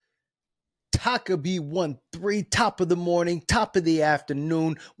Huckabee 1-3, top of the morning, top of the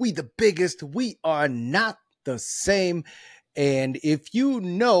afternoon. We the biggest, we are not the same. And if you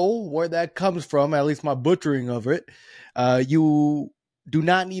know where that comes from, at least my butchering of it, you do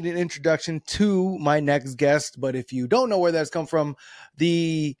not need an introduction to my next guest. But if you don't know where that's come from,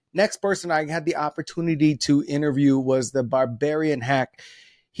 the next person I had the opportunity to interview was the Barbarian Hak.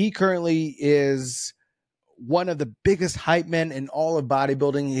 He currently is one of the biggest hype men in all of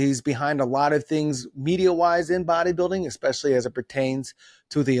bodybuilding. He's behind a lot of things media-wise in bodybuilding, especially as it pertains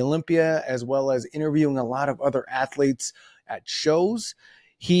to the Olympia, as well as interviewing a lot of other athletes at shows.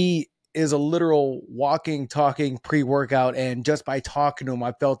 He is a literal walking, talking pre-workout, and just by talking to him,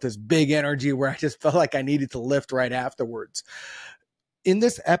 I felt this big energy where I just felt like I needed to lift right afterwards. In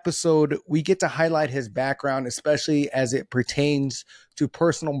this episode, we get to highlight his background, especially as it pertains to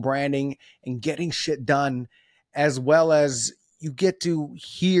personal branding and getting shit done, as well as you get to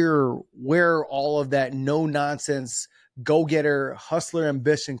hear where all of that no-nonsense, go-getter, hustler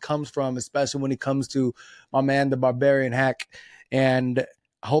ambition comes from, especially when it comes to my man, the Barbarian Hak. And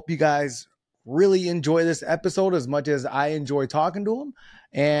I hope you guys really enjoy this episode as much as I enjoy talking to him.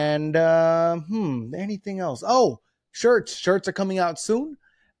 And anything else? Oh, shirts are coming out soon.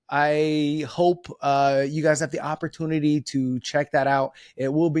 I hope you guys have the opportunity to check that out. It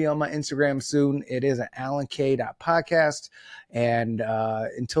will be on my Instagram soon. It is at allenk.podcast. And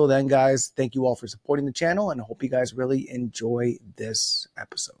until then, guys, thank you all for supporting the channel, and I hope you guys really enjoy this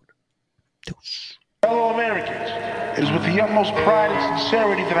episode. Fellow Americans, it is with the utmost pride and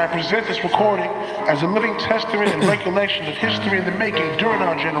sincerity that I present this recording as a living testament and recollection of history in the making during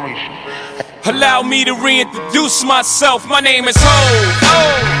our generation. Allow me to reintroduce myself. My name is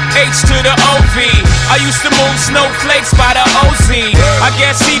Ho, H to the OV. I used to move snowflakes by the OZ. I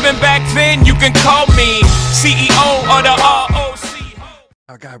guess even back then you can call me CEO of the ROC.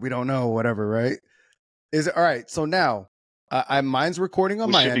 Oh God, we don't know, whatever, right? Is it all right? So now, mine's recording on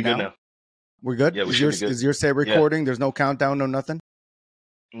my end now. We're good? Yeah, we should be good. Is your say recording? Yeah. There's no countdown, no nothing?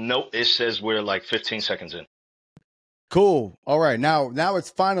 Nope, it says we're like 15 seconds in. Cool. All right. Now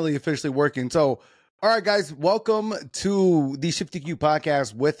it's finally officially working. So, all right, guys, welcome to the ShiftEQ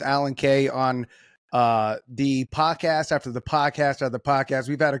podcast with Alan K on the podcast after the podcast after the podcast.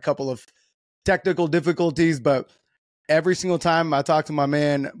 We've had a couple of technical difficulties, but every single time I talk to my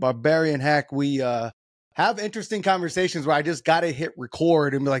man, Barbarian Hak, we have interesting conversations where I just got to hit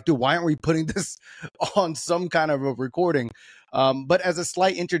record and be like, dude, why aren't we putting this on some kind of a recording? But as a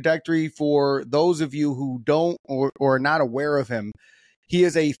slight introductory for those of you who don't or are not aware of him, he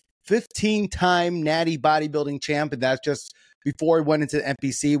is a 15-time Natty bodybuilding champ, and that's just before he went into the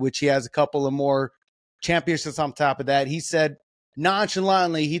NPC, which he has a couple of more championships on top of that. He said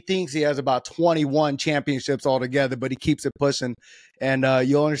nonchalantly he thinks he has about 21 championships altogether, but he keeps it pushing, and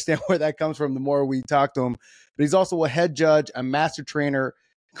you'll understand where that comes from the more we talk to him. But he's also a head judge, a master trainer,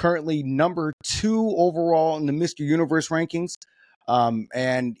 currently number 2 overall in the Mr. Universe rankings.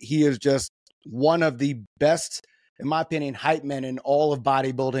 And he is just one of the best, in my opinion, hype men in all of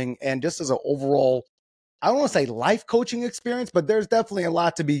bodybuilding. And just as an overall, I don't want to say life coaching experience, but there's definitely a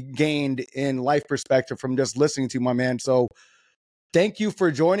lot to be gained in life perspective from just listening to my man. So thank you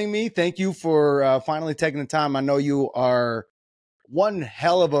for joining me. Thank you for finally taking the time. I know you are one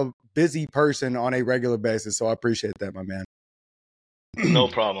hell of a busy person on a regular basis. So I appreciate that, my man. No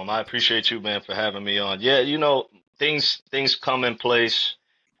problem. I appreciate you, man, for having me on. Yeah, you know, things come in place.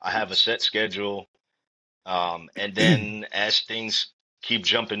 I have a set schedule. And then as things keep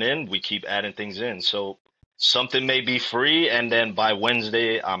jumping in, we keep adding things in. So something may be free, and then by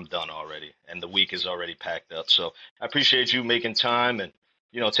Wednesday, I'm done already. And the week is already packed up. So I appreciate you making time and,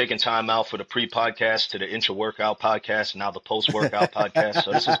 you know, taking time out for the pre-podcast to the intra-workout podcast, now the post-workout podcast.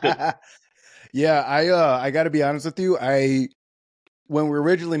 So this is good. Yeah, I got to be honest with you. When we were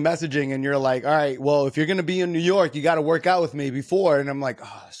originally messaging and you're like, all right, well, if you're going to be in New York, you got to work out with me before. And I'm like,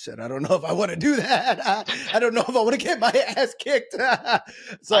 oh shit, I don't know if I want to do that. I don't know if I want to get my ass kicked.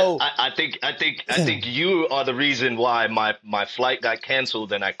 So I think you are the reason why my flight got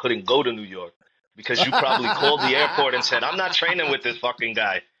canceled and I couldn't go to New York, because you probably called the airport and said, I'm not training with this fucking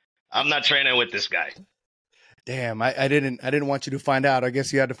guy. I'm not training with this guy. Damn, I didn't want you to find out. I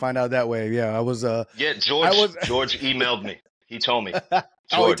guess you had to find out that way. Yeah, I was George emailed me. He told me. George,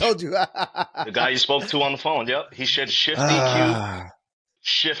 oh, he told you. The guy you spoke to on the phone. Yep. He said ShiftEQ,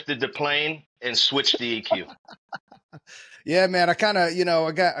 shifted the plane, and switched the EQ. Yeah, man. I kind of,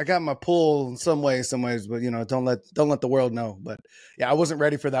 I got my pull in some ways, but don't let the world know. But yeah, I wasn't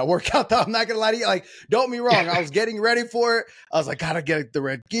ready for that workout though. I'm not gonna lie to you. Like, don't be wrong. I was getting ready for it. I was like, gotta get the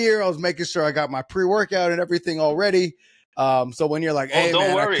red gear. I was making sure I got my pre-workout and everything already. So when you're like, Oh, hey don't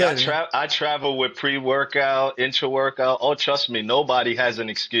man, worry. I travel with pre-workout, intra-workout. Oh, trust me, nobody has an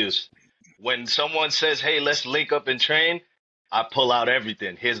excuse. When someone says, "Hey, let's link up and train," I pull out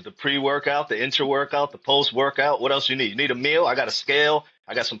everything. Here's the pre-workout, the intra-workout, the post-workout. What else you need? You need a meal? I got a scale.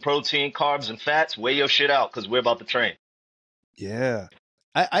 I got some protein, carbs, and fats. Weigh your shit out because we're about to train. Yeah.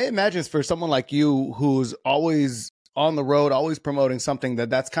 I imagine for someone like you who's always on the road, always promoting something,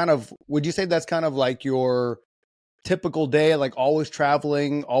 that's kind of, would you say that's kind of like your typical day, like always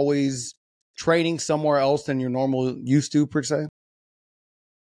traveling, always training somewhere else than you're normal used to, per se?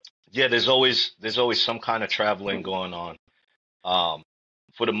 Yeah, there's always some kind of traveling going on.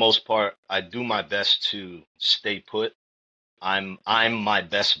 For the most part, I do my best to stay put. I'm my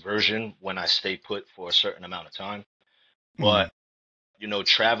best version when I stay put for a certain amount of time. But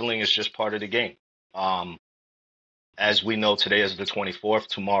traveling is just part of the game. As we know, today is the 24th.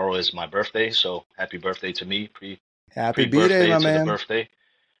 Tomorrow is my birthday, so happy birthday to me. Happy Pre-birthday B-Day, my to man. the birthday.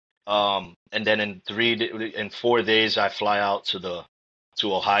 And then in 4 days, I fly out to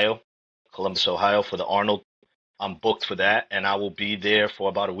Ohio, Columbus, Ohio, for the Arnold. I'm booked for that, and I will be there for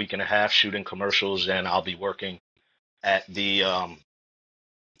about a week and a half shooting commercials, and I'll be working at the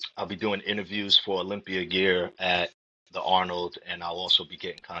I'll be doing interviews for Olympia gear at the Arnold, and I'll also be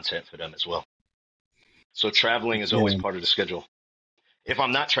getting content for them as well. So traveling is always part of the schedule. If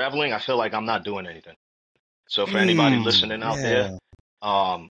I'm not traveling, I feel like I'm not doing anything. So for anybody listening out there,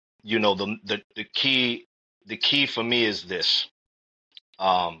 the key for me is this.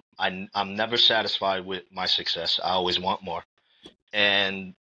 I'm never satisfied with my success. I always want more.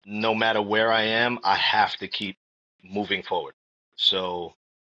 And no matter where I am, I have to keep moving forward. So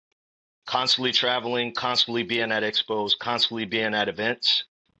constantly traveling, constantly being at expos, constantly being at events,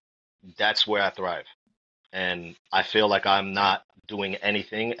 that's where I thrive. And I feel like I'm not doing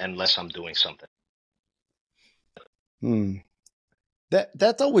anything unless I'm doing something.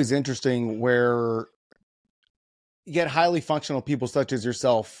 That's always interesting, where you get highly functional people such as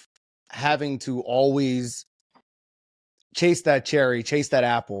yourself having to always chase that cherry, chase that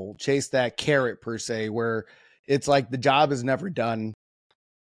apple, chase that carrot, per se, where it's like the job is never done.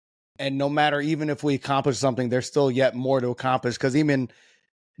 And no matter, even if we accomplish something, there's still yet more to accomplish. Because even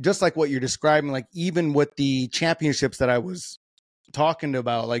just like what you're describing, like even with the championships that I was talking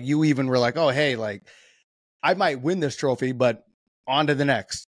about, like you even were like, oh, hey, like I might win this trophy, but on to the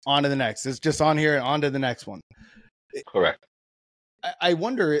next, on to the next. It's just on here, on to the next one. Correct. I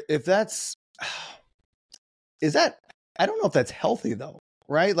wonder if is that, I don't know if that's healthy though,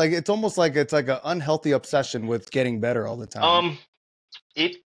 right? Like it's almost like it's like an unhealthy obsession with getting better all the time.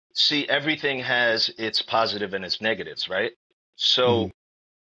 Everything has its positive and its negatives, right? So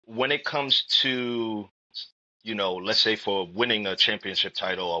when it comes to, let's say for winning a championship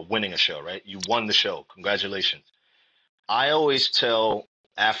title or winning a show, right? You won the show. Congratulations. I always tell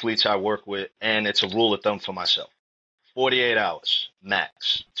athletes I work with, and it's a rule of thumb for myself, 48 hours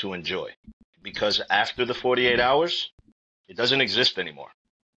max to enjoy. Because after the 48 hours, it doesn't exist anymore.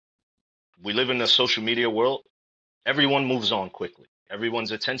 We live in a social media world. Everyone moves on quickly.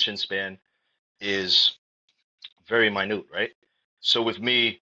 Everyone's attention span is very minute, right? So with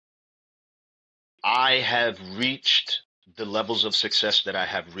me, I have reached the levels of success that I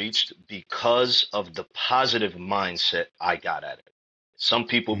have reached because of the positive mindset I got at it. Some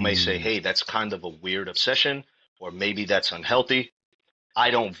people may say, hey, that's kind of a weird obsession, or maybe that's unhealthy.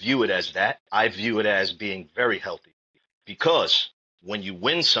 I don't view it as that. I view it as being very healthy, because when you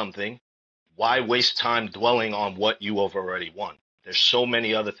win something, why waste time dwelling on what you have already won? There's so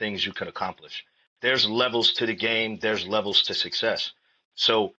many other things you can accomplish. There's levels to the game. There's levels to success.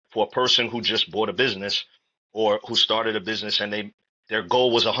 So for a person who just bought a business or who started a business and their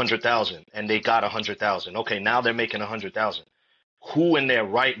goal was 100,000 and they got 100,000. Okay, now they're making 100,000. Who in their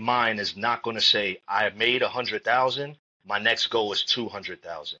right mind is not going to say, I made 100,000, my next goal is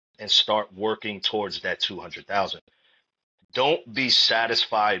 200,000, and start working towards that 200,000? Don't be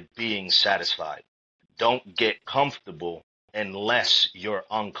satisfied being satisfied. Don't get comfortable unless you're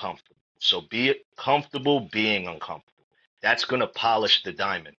uncomfortable. So be comfortable being uncomfortable. That's going to polish the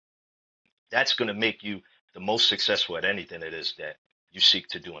diamond. That's going to make you the most successful at anything it is that you seek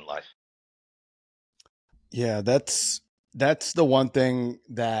to do in life. Yeah, that's the one thing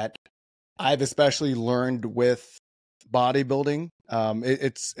that I've especially learned with bodybuilding.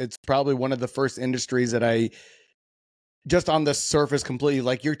 It's probably one of the first industries that I just on the surface completely,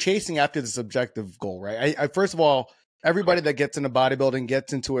 like, you're chasing after this objective goal, right? I first of all, everybody that gets into bodybuilding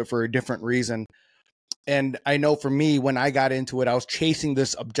gets into it for a different reason. And I know for me, when I got into it, I was chasing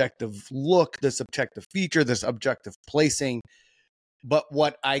this objective look, this objective feature, this objective placing. But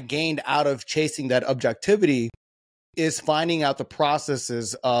what I gained out of chasing that objectivity is finding out the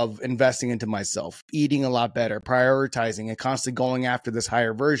processes of investing into myself, eating a lot better, prioritizing, and constantly going after this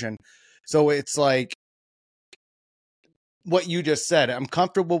higher version. So it's like what you just said. I'm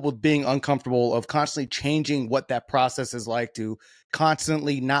comfortable with being uncomfortable, of constantly changing what that process is like, to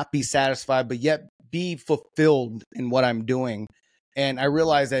constantly not be satisfied, but yet be fulfilled in what I'm doing. And I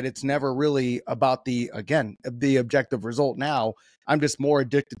realize that it's never really about the objective result. Now I'm just more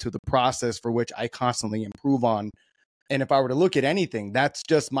addicted to the process, for which I constantly improve on. And if I were to look at anything, that's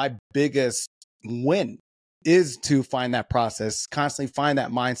just my biggest win, is to find that process, constantly find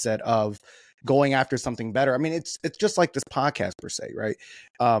that mindset of going after something better. I mean, it's just like this podcast per se, right?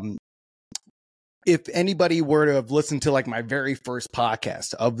 If anybody were to have listened to like my very first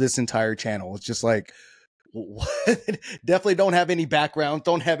podcast of this entire channel, it's just like, definitely don't have any background,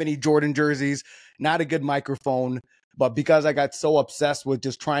 don't have any Jordan jerseys, not a good microphone. But because I got so obsessed with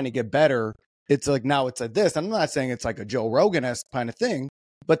just trying to get better, it's like now it's like this. I'm not saying it's like a Joe Rogan-esque kind of thing,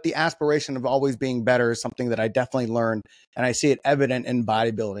 but the aspiration of always being better is something that I definitely learned. And I see it evident in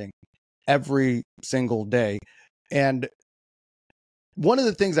bodybuilding every single day. And one of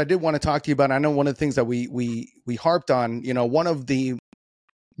the things I did want to talk to you about, I know one of the things that we harped on, you know, one of the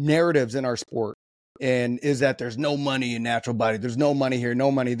narratives in our sport and is that there's no money in natural body. There's no money here,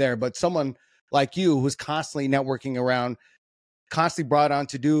 no money there. But someone like you, who's constantly networking around, constantly brought on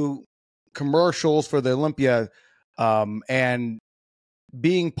to do commercials for the Olympia, and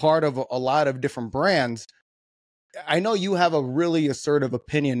being part of a lot of different brands, I know you have a really assertive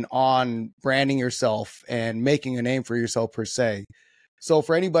opinion on branding yourself and making a name for yourself per se. So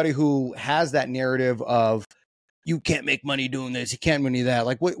for anybody who has that narrative of you can't make money doing this, you can't money that,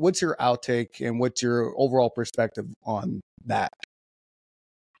 like what's your outtake and what's your overall perspective on that?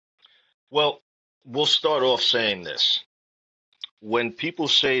 Well, we'll start off saying this. When people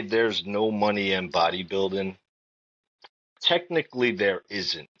say there's no money in bodybuilding, technically there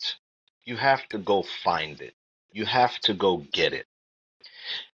isn't. You have to go find it. You have to go get it.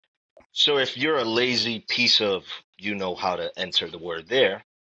 So if you're a lazy piece of, you know how to enter the word there,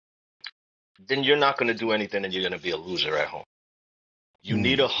 then you're not going to do anything and you're going to be a loser at home. You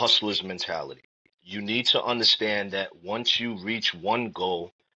need a hustler's mentality. You need to understand that once you reach one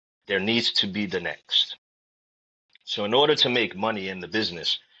goal, there needs to be the next. So in order to make money in the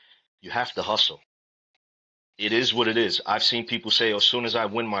business, you have to hustle. It is what it is. I've seen people say, as soon as I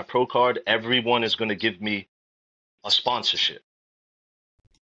win my pro card, everyone is going to give me a sponsorship.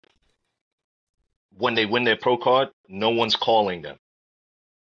 When they win their pro card, no one's calling them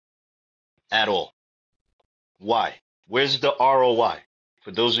at all. Why? Where's the ROI?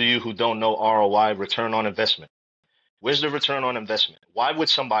 For those of you who don't know ROI, return on investment. Where's the return on investment? Why would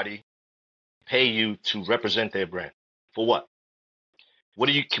somebody pay you to represent their brand? For what?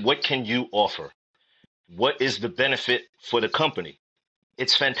 What can you offer? What is the benefit for the company?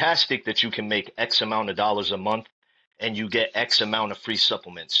 It's fantastic that you can make X amount of dollars a month and you get X amount of free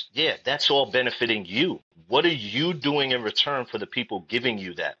supplements. Yeah, that's all benefiting you. What are you doing in return for the people giving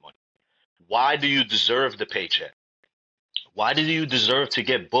you that money? Why do you deserve the paycheck? Why do you deserve to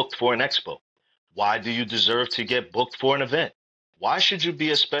get booked for an expo? Why do you deserve to get booked for an event? Why should you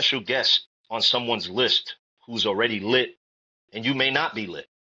be a special guest on someone's list who's already lit and you may not be lit?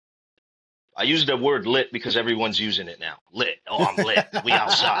 I use the word lit because everyone's using it now. Lit. Oh, I'm lit. We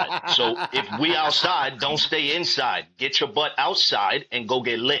outside. So if we outside, don't stay inside. Get your butt outside and go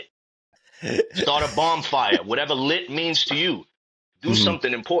get lit. Start a bonfire. Whatever lit means to you. Do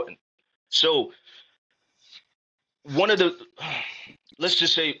something important. So let's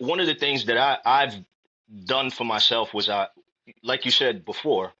just say one of the things that I've done for myself was, like you said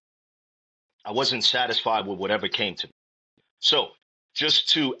before, I wasn't satisfied with whatever came to me. So just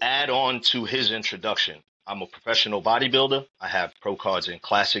to add on to his introduction, I'm a professional bodybuilder. I have pro cards in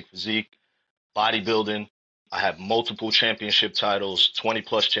classic physique, bodybuilding. I have multiple championship titles, 20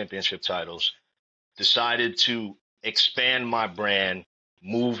 plus championship titles. Decided to expand my brand,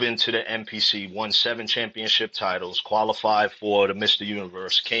 move into the NPC, won 7 championship titles, qualified for the Mr.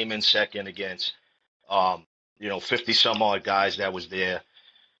 Universe, came in second against, 50 some odd guys that was there.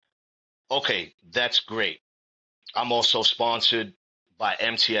 Okay, that's great. I'm also sponsored by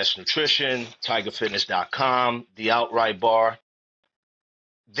MTS Nutrition, TigerFitness.com, the Outright Bar.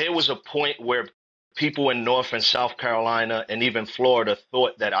 There was a point where people in North and South Carolina and even Florida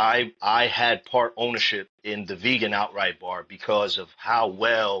thought that I had part ownership in the vegan Outright Bar because of how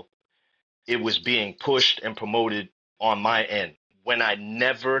well it was being pushed and promoted on my end, when I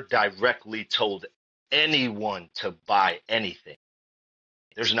never directly told anyone to buy anything.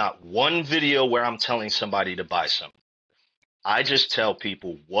 There's not one video where I'm telling somebody to buy something. I just tell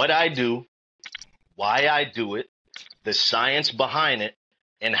people what I do, why I do it, the science behind it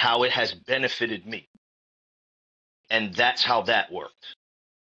and how it has benefited me. And that's how that worked.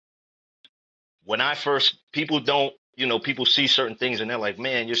 When I first, people see certain things and they're like,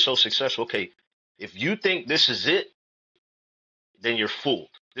 man, you're so successful. Okay, if you think this is it, then you're fooled.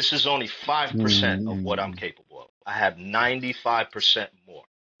 This is only 5% of what I'm capable of. I have 95% more.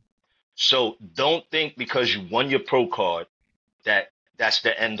 So don't think because you won your pro card that that's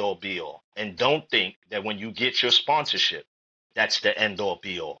the end all be all. And don't think that when you get your sponsorship, that's the end all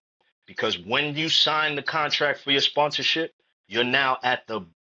be all. Because when you sign the contract for your sponsorship, you're now at the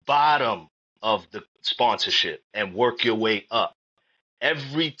bottom of the sponsorship and work your way up.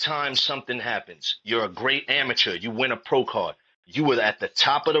 Every time something happens, you're a great amateur, you win a pro card. You were at the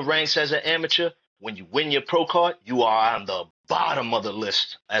top of the ranks as an amateur. When you win your pro card, you are on the bottom of the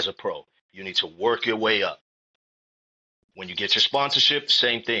list as a pro. You need to work your way up. When you get your sponsorship,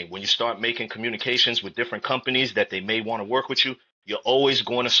 same thing. When you start making communications with different companies that they may want to work with you, you're always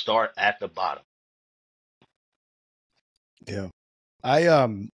going to start at the bottom. Yeah.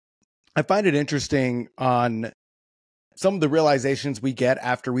 I find it interesting on some of the realizations we get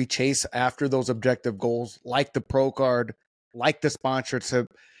after we chase after those objective goals, like the pro card, like the sponsorship.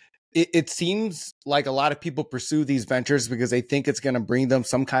 It seems like a lot of people pursue these ventures because they think it's going to bring them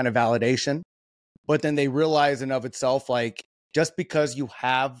some kind of validation. But then they realize in of itself, like, just because you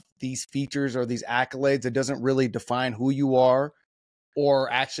have these features or these accolades, it doesn't really define who you are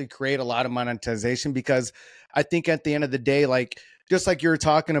or actually create a lot of monetization. Because I think at the end of the day, like, just like you were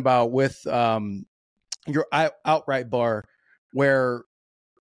talking about with your outright bar, where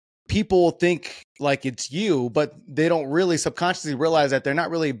people think like it's you, but they don't really subconsciously realize that they're not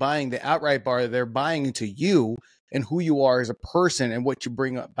really buying the outright bar. They're buying into you and who you are as a person and what you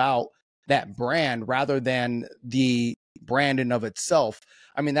bring about that brand rather than the brand in of itself.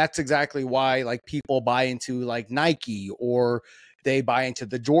 I mean, that's exactly why like people buy into like Nike or they buy into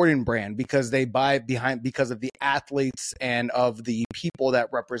the Jordan brand, because they buy because of the athletes and of the people that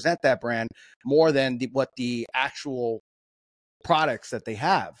represent that brand more than what the actual products that they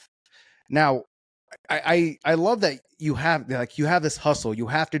have. Now, I love that you have this hustle. You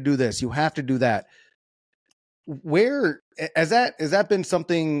have to do this. You have to do that. Where has that been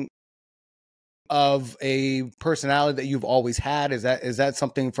something of a personality that you've always had? Is that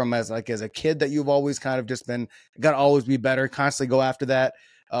something from as a kid that you've always kind of just been got to always be better, constantly go after that?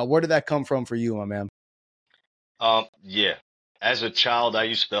 Where did that come from for you, my man? Yeah. As a child, I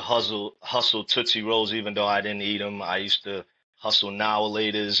used to hustle Tootsie Rolls, even though I didn't eat them. I used to hustle Now and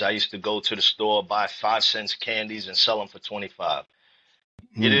Laters. I used to go to the store, buy 5 cents candies and sell them for 25.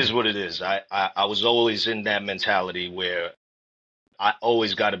 It is what it is. I was always in that mentality where I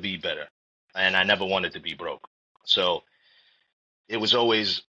always got to be better, and I never wanted to be broke. So it was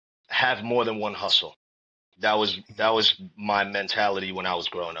always have more than one hustle. That was my mentality when I was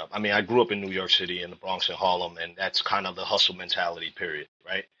growing up. I mean, I grew up in New York City, in the Bronx and Harlem, and that's kind of the hustle mentality, period,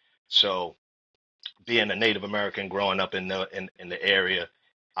 right? So being a Native American growing up in the area,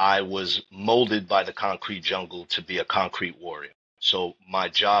 I was molded by the concrete jungle to be a concrete warrior. So my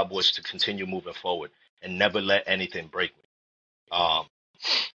job was to continue moving forward and never let anything break me.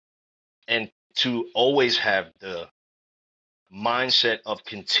 And to always have the mindset of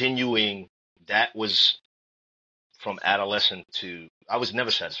continuing, that was from adolescent to, I was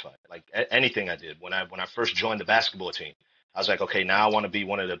never satisfied. Like anything I did, when I first joined the basketball team, I was like, okay, now I want to be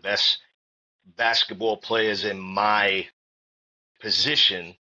one of the best basketball players in my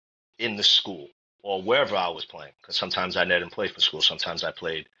position in the school or wherever I was playing. Because sometimes I didn't play for school. Sometimes I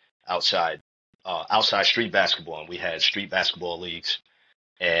played outside street basketball, and we had street basketball leagues.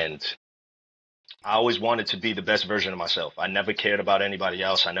 And I always wanted to be the best version of myself. I never cared about anybody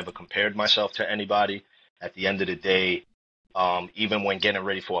else. I never compared myself to anybody. At the end of the day, even when getting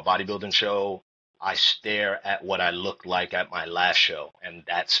ready for a bodybuilding show, I stare at what I looked like at my last show. And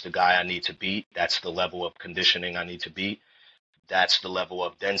that's the guy I need to beat. That's the level of conditioning I need to beat. That's the level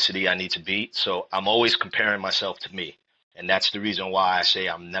of density I need to beat. So I'm always comparing myself to me. And that's the reason why I say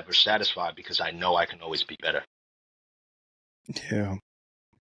I'm never satisfied, because I know I can always be better. Yeah.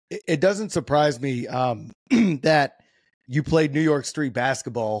 It doesn't surprise me that you played New York street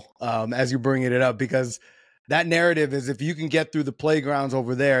basketball as you're bringing it up, because that narrative is if you can get through the playgrounds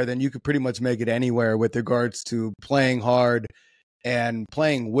over there, then you could pretty much make it anywhere with regards to playing hard and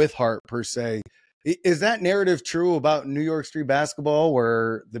playing with heart, per se. Is that narrative true about New York street basketball,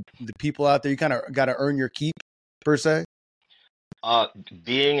 where the people out there, you kind of got to earn your keep, per se?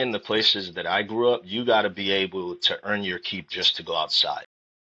 Being in the places that I grew up, you got to be able to earn your keep just to go outside.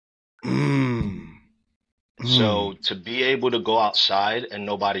 So to be able to go outside and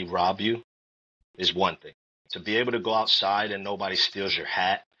nobody rob you is one thing. To be able to go outside and nobody steals your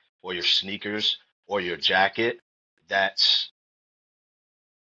hat or your sneakers or your jacket, that's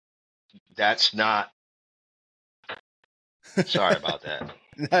not, sorry about that.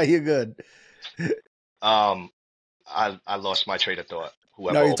 No, you're good. I lost my train of thought.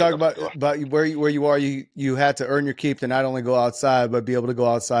 Whoever No, you talk opened up the door. about where you are. You had to earn your keep to not only go outside, but be able to go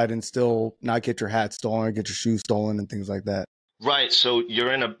outside and still not get your hat stolen or get your shoes stolen and things like that. Right. So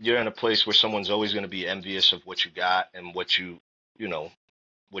you're in a place where someone's always going to be envious of what you got and what you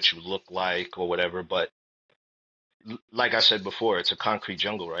look like or whatever. But like I said before, it's a concrete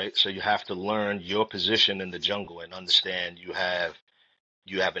jungle, right? So you have to learn your position in the jungle and understand you have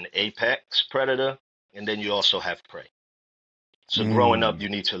an apex predator and then you also have prey. So growing up, you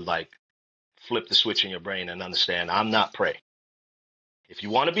need to like flip the switch in your brain and understand I'm not prey. If you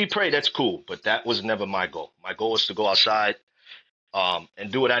want to be prey, that's cool, but that was never my goal. My goal was to go outside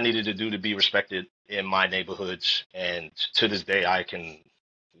and do what I needed to do to be respected in my neighborhoods. And to this day, I can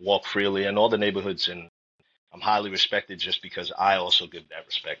walk freely in all the neighborhoods, and I'm highly respected just because I also give that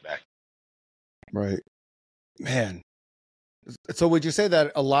respect back. Right. Man. So would you say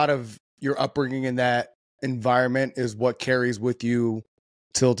that a lot of your upbringing in that environment is what carries with you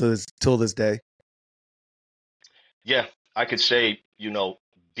till this day? Yeah, I could say,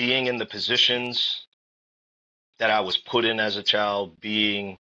 being in the positions that I was put in as a child,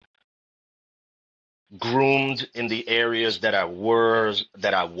 being groomed in the areas that I was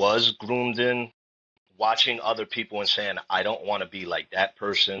groomed in, watching other people and saying, I don't want to be like that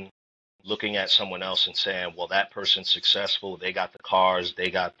person, looking at someone else and saying, well, that person's successful. They got the cars, they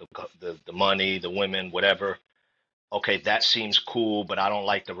got the money, the women, whatever. Okay, that seems cool, but I don't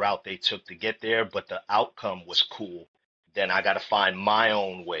like the route they took to get there, but the outcome was cool. Then I got to find my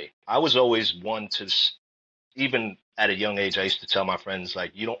own way. I was always one to, even at a young age, I used to tell my friends,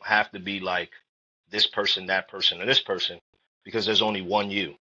 like, you don't have to be like this person, that person, or this person, because there's only one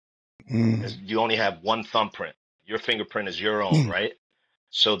you. You only have one thumbprint. Your fingerprint is your own, right?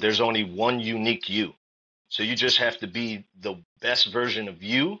 So there's only one unique you. So you just have to be the best version of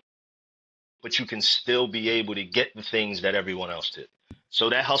you, but you can still be able to get the things that everyone else did. So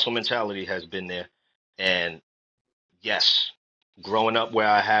that hustle mentality has been there. And yes, growing up where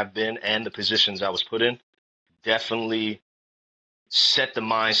I have been and the positions I was put in definitely set the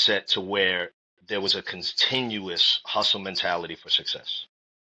mindset to where there was a continuous hustle mentality for success.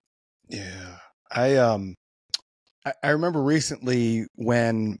 Yeah. I remember recently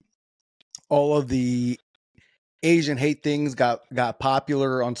when all of the Asian hate things got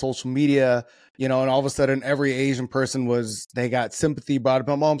popular on social media, and all of a sudden every Asian person they got sympathy brought up.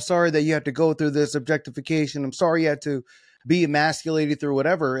 Oh, I'm sorry that you had to go through this objectification. I'm sorry you had to be emasculated through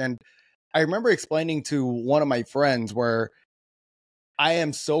whatever. And I remember explaining to one of my friends where I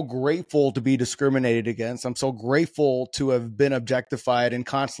am so grateful to be discriminated against. I'm so grateful to have been objectified and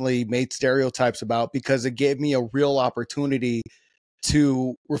constantly made stereotypes about, because it gave me a real opportunity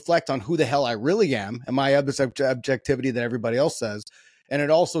to reflect on who the hell I really am and my objectivity that everybody else says. And it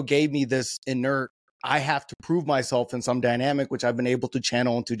also gave me this inert, I have to prove myself in some dynamic, which I've been able to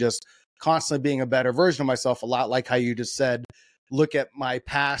channel into just constantly being a better version of myself. A lot like how you just said, look at my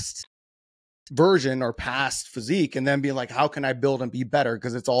past version or past physique and then be like, how can I build and be better?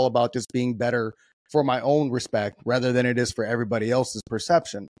 Because it's all about just being better for my own respect rather than it is for everybody else's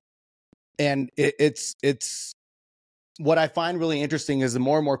perception. And it's what I find really interesting is the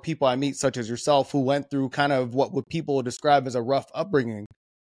more and more people I meet, such as yourself, who went through kind of what people would describe as a rough upbringing,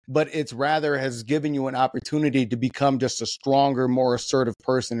 but it's rather has given you an opportunity to become just a stronger, more assertive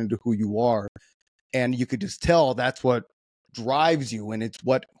person into who you are. And you could just tell that's what drives you, and it's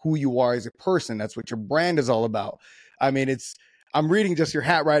who you are as a person. That's what your brand is all about. I mean, I'm reading just your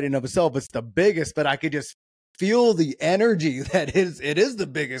hat right in of itself. It's the biggest, but I could just feel the energy it is the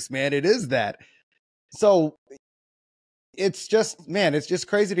biggest, man. It is that. So it's just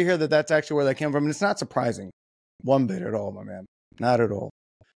crazy to hear that that's actually where that came from. And it's not surprising one bit at all, my man. Not at all.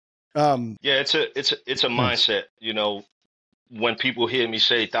 Yeah, it's a mindset, when people hear me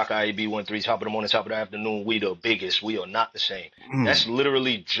say Taka IB 1-3, top of the morning, top of the afternoon, we the biggest, we are not the same. That's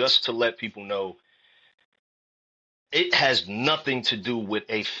literally just to let people know it has nothing to do with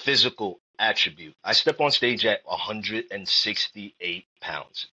a physical attribute. I step on stage at 168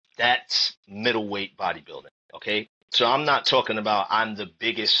 pounds. That's middleweight bodybuilding, okay? So I'm not talking about I'm the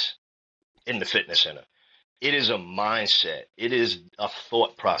biggest in the fitness center. It is a mindset. It is a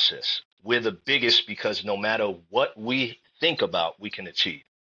thought process. We're the biggest because no matter what we think about, we can achieve.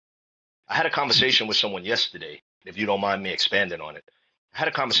 I had a conversation with someone yesterday, if you don't mind me expanding on it. I had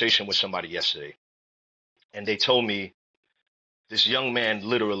a conversation with somebody yesterday, and they told me this young man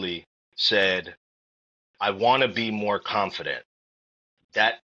literally said, I want to be more confident.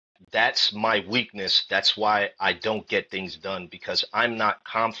 That's my weakness. That's why I don't get things done, because I'm not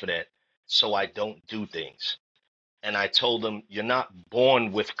confident, so I don't do things. And I told them, you're not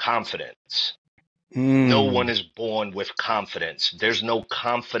born with confidence. No one is born with confidence. There's no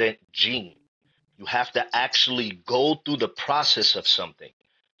confident gene. You have to actually go through the process of something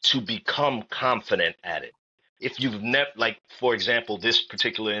to become confident at it. If you've never, like, for example, this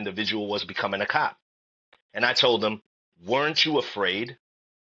particular individual was becoming a cop. And I told them, weren't you afraid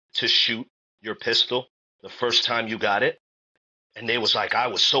to shoot your pistol the first time you got it? And they was like, I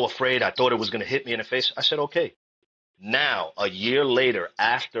was so afraid. I thought it was going to hit me in the face. I said, okay. Now, a year later,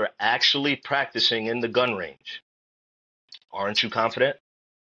 after actually practicing in the gun range, aren't you confident?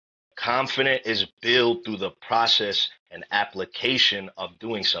 Confident is built through the process and application of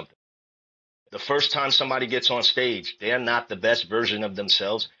doing something. The first time somebody gets on stage, they're not the best version of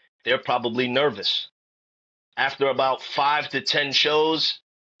themselves. They're probably nervous. After about 5 to 10 shows,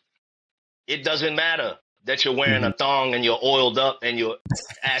 it doesn't matter that you're wearing a thong and you're oiled up and your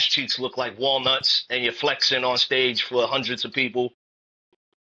ass cheeks look like walnuts and you're flexing on stage for hundreds of people.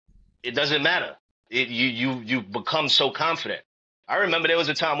 It doesn't matter. You become so confident. I remember there was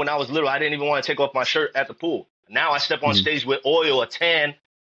a time when I was little, I didn't even want to take off my shirt at the pool. Now I step on stage with oil, a tan,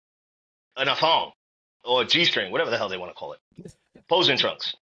 and a thong, or a G-string, whatever the hell they want to call it. Posing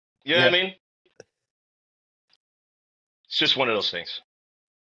trunks. You know what I mean? It's just one of those things.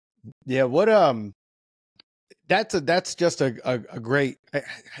 Yeah, that's just a great,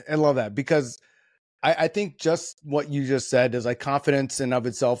 I love that, because I think just what you just said is like confidence in of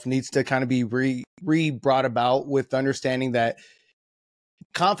itself needs to kind of be brought about with understanding that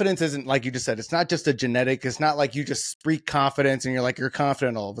confidence isn't, like you just said, it's not just a genetic, it's not like you just speak confidence and you're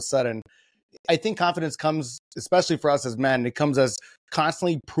confident all of a sudden. I think confidence comes, especially for us as men, it comes as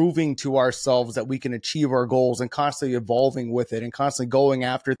constantly proving to ourselves that we can achieve our goals and constantly evolving with it and constantly going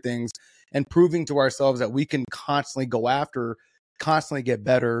after things and proving to ourselves that we can constantly go after, constantly get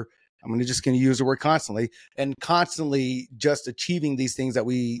better. I'm just going to use the word constantly, and constantly just achieving these things that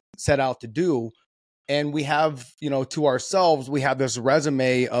we set out to do. And we have, to ourselves, we have this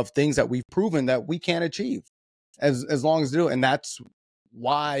resume of things that we've proven that we can achieve as long as we do. And that's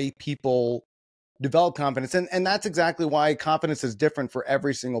why people develop confidence. And that's exactly why confidence is different for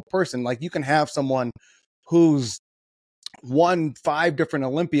every single person. Like, you can have someone who's won 5 different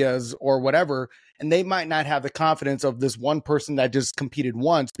Olympias or whatever, and they might not have the confidence of this one person that just competed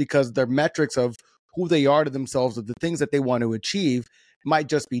once, because their metrics of who they are to themselves, of the things that they want to achieve, might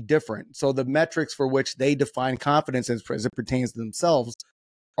just be different. So the metrics for which they define confidence as it pertains to themselves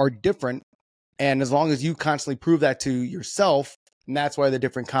are different. And as long as you constantly prove that to yourself, and that's why the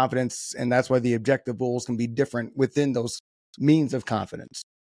different confidence, and that's why the objective goals can be different within those means of confidence,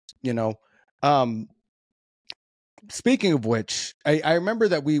 Speaking of which, I remember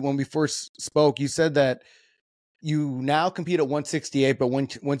that when we first spoke, you said that you now compete at 168, but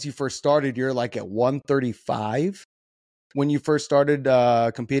once you first started, you're like at 135 when you first started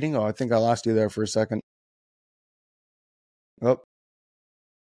competing. Oh, I think I lost you there for a second. Oh,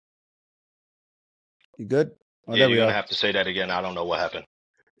 you good? Oh, yeah, you're going to have to say that again. I don't know what happened.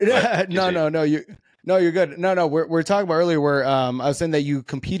 No, you're good. No, we're talking about earlier where I was saying that you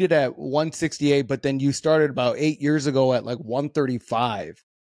competed at 168, but then you started about 8 years ago at like 135,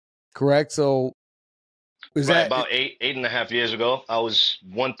 correct? So is that about 8.5 years ago? I was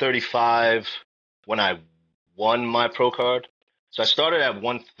 135 when I won my pro card. So I started at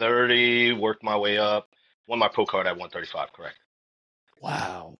 130, worked my way up, won my pro card at 135, correct?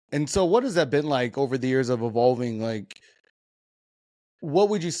 Wow. And so what has that been like over the years of evolving? Like, what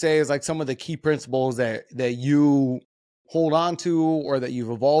would you say is like some of the key principles that you hold on to, or that you've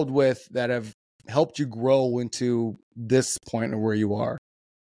evolved with, that have helped you grow into this point of where you are?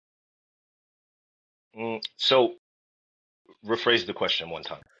 So rephrase the question one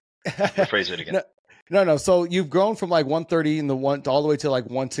time. Rephrase it again. No. So you've grown from like 130 in the one all the way to like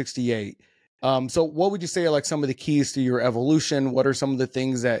 168. So what would you say are like some of the keys to your evolution? What are some of the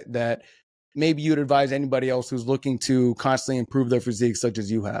things that maybe you'd advise anybody else who's looking to constantly improve their physique, such as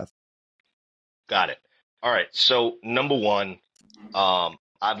you have? Got it. All right. So number one,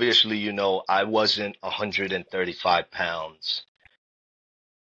 obviously, I wasn't 135 pounds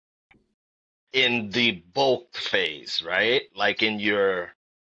in the bulk phase, right? Like in your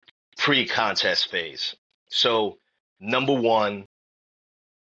pre-contest phase. So number one,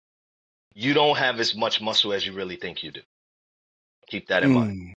 you don't have as much muscle as you really think you do. Keep that in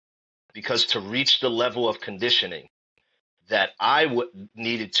mind. Because to reach the level of conditioning that I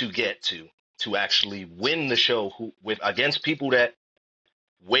needed to get to actually win the show against people that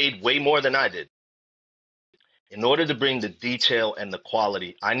weighed way more than I did, In order to bring the detail and the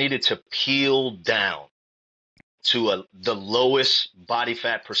quality, I needed to peel down to the lowest body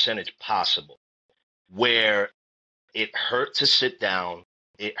fat percentage possible, where it hurt to sit down,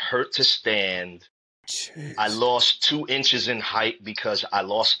 it hurt to stand. Jeez. I lost 2 inches in height because I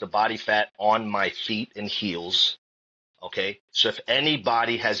lost the body fat on my feet and heels. Okay, so if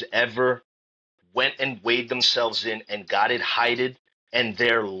anybody has ever went and weighed themselves in and got it heighted and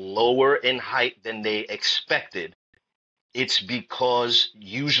they're lower in height than they expected, it's because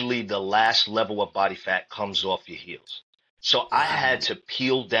usually the last level of body fat comes off your heels. So I had to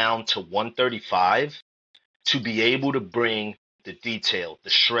peel down to 135 to be able to bring the detail, the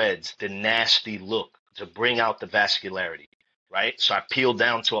shreds, the nasty look, to bring out the vascularity, right? So I peeled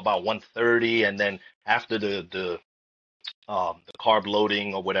down to about 130, and then after the carb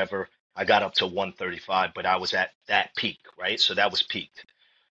loading or whatever, I got up to 135, but I was at that peak, right? So that was peaked.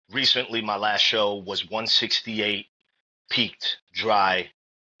 Recently, my last show was 168, peaked, dry,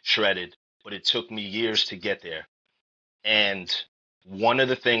 shredded, but it took me years to get there. And one of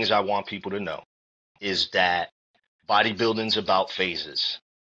the things I want people to know is that bodybuilding's about phases.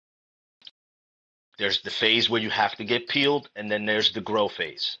 There's the phase where you have to get peeled, and then there's the grow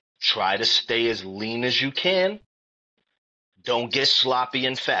phase. Try to stay as lean as you can. Don't get sloppy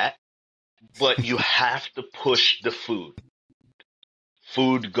and fat, but you have to push the food.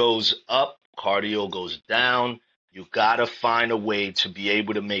 Food goes up, cardio goes down. You gotta find a way to be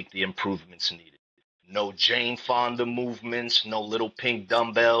able to make the improvements needed. No Jane Fonda movements, no little pink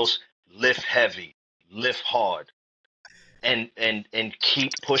dumbbells. Lift heavy, lift hard, and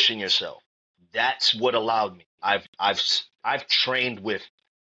keep pushing yourself. That's what allowed me. I've trained with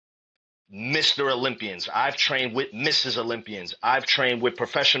Mr. Olympians. I've trained with Mrs. Olympians. I've trained with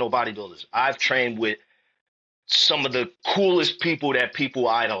professional bodybuilders. I've trained with some of the coolest people that people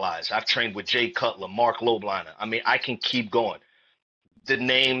idolize. I've trained with Jay Cutler, Mark Lobliner. I mean, I can keep going. The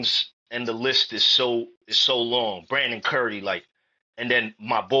names and the list is so long. Brandon Curry, and then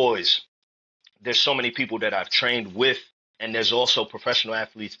my boys. There's so many people that I've trained with, and there's also professional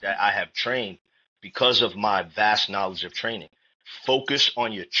athletes that I have trained because of my vast knowledge of training. Focus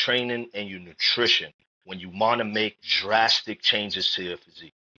on your training and your nutrition when you want to make drastic changes to your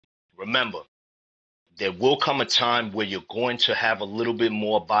physique. Remember, there will come a time where you're going to have a little bit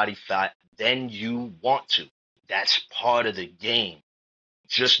more body fat than you want to. That's part of the game.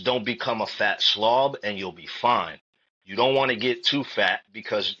 Just don't become a fat slob and you'll be fine. You don't want to get too fat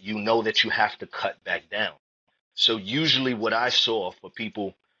because you know that you have to cut back down. So usually what I saw for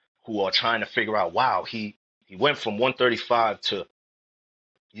people who are trying to figure out, wow, he went from 135 to,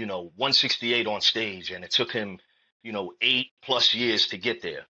 168 on stage, and it took him, 8+ years to get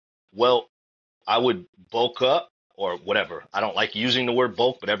there. Well, I would bulk up or whatever. I don't like using the word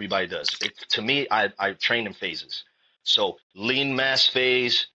bulk, but everybody does. To me, I train in phases. So lean mass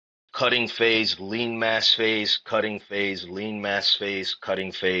phase, cutting phase, lean mass phase, cutting phase, lean mass phase,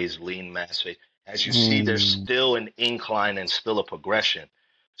 cutting phase, lean mass phase. As you see, there's still an incline and still a progression.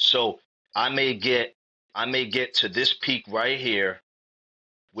 So I may get to this peak right here,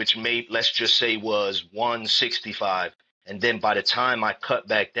 which let's just say was 165. And then by the time I cut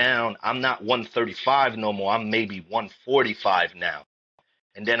back down, I'm not 135 no more. I'm maybe 145 now.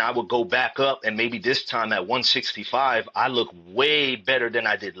 And then I would go back up, and maybe this time at 165, I look way better than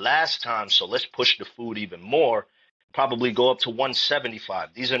I did last time. So let's push the food even more, probably go up to 175.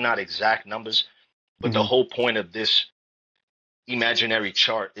 These are not exact numbers, but the whole point of this imaginary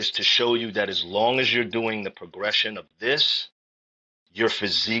chart is to show you that as long as you're doing the progression of this, your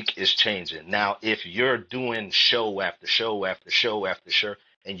physique is changing. Now, if you're doing show after show after show after show,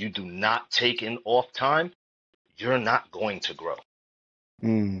 and you do not take in off time, you're not going to grow.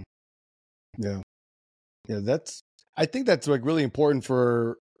 Yeah. I think that's really important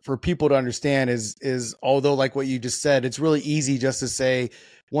for people to understand is although like what you just said, it's really easy just to say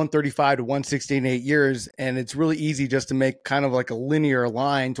 135 to 160 in 8 years. And it's really easy just to make kind of like a linear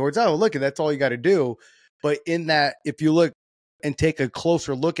line towards, oh, look, that's all you got to do. But in that, if you look and take a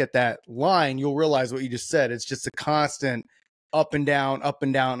closer look at that line, you'll realize what you just said. It's just a constant up and down, up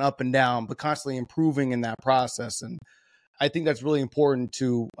and down, up and down, but constantly improving in that process. And I think that's really important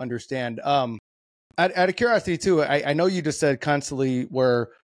to understand. Out of curiosity too, I know you just said constantly, where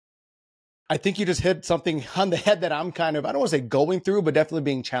I think you just hit something on the head that I'm kind of, I don't want to say going through, but definitely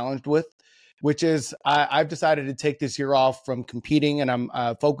being challenged with, which is I've decided to take this year off from competing, and I'm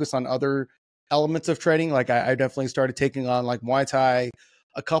focused on other elements of training. Like I definitely started taking on like Muay Thai,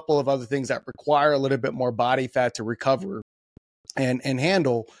 a couple of other things that require a little bit more body fat to recover and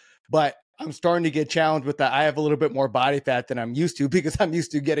handle. But I'm starting to get challenged with that. I have a little bit more body fat than I'm used to, because I'm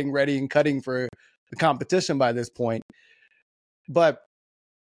used to getting ready and cutting for the competition by this point. But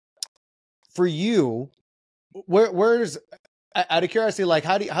for you, where's out of curiosity, like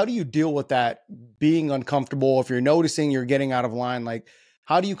how do you deal with that being uncomfortable if you're noticing you're getting out of line? Like,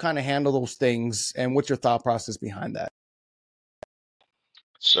 how do you kind of handle those things, and what's your thought process behind that?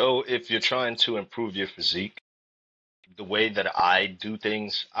 So if you're trying to improve your physique, the way that I do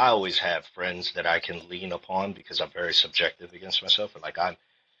things, I always have friends that I can lean upon because I'm very subjective against myself. And like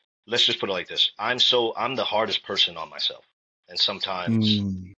let's just put it like this. I'm the hardest person on myself. And sometimes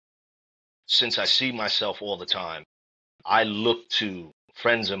since I see myself all the time, I look to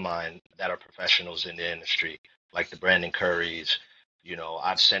friends of mine that are professionals in the industry, like the Brandon Currys.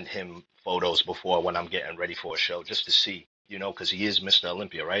 I've sent him photos before when I'm getting ready for a show just to see, because he is Mr.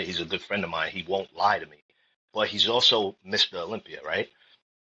 Olympia, right? He's a good friend of mine. He won't lie to me, but he's also Mr. Olympia, right?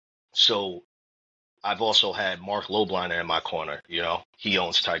 So I've also had Mark Lobliner in my corner. He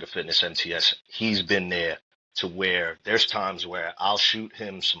owns Tiger Fitness MTS. He's been there to where there's times where I'll shoot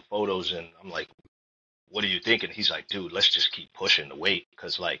him some photos and I'm like, what are you thinking? He's like, dude, let's just keep pushing the weight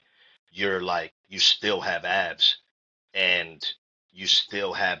because you still have abs and you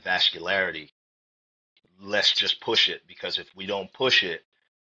still have vascularity. Let's just push it, because if we don't push it,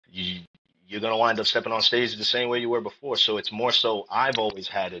 you're going to wind up stepping on stage the same way you were before. So it's more so I've always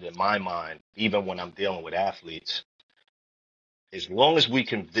had it in my mind, even when I'm dealing with athletes, as long as we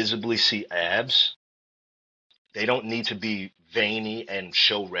can visibly see abs, they don't need to be veiny and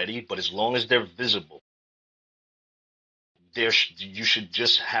show ready, but as long as they're visible, you should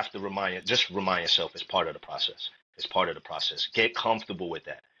just have to remind yourself it's part of the process. It's part of the process. Get comfortable with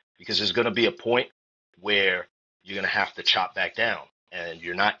that, because there's going to be a point where you're going to have to chop back down and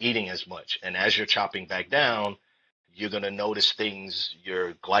you're not eating as much. And as you're chopping back down, you're going to notice things.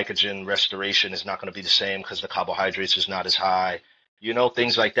 Your glycogen restoration is not going to be the same because the carbohydrates is not as high,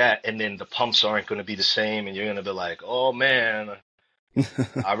 things like that. And then the pumps aren't going to be the same. And you're going to be like, oh man,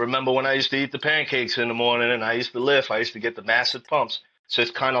 I remember when I used to eat the pancakes in the morning and I used to lift, I used to get the massive pumps. So it's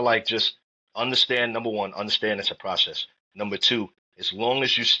kind of like, just understand, number one, understand it's a process. Number two, as long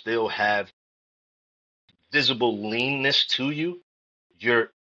as you still have visible leanness to you,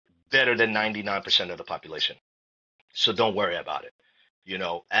 you're better than 99% of the population. So don't worry about it.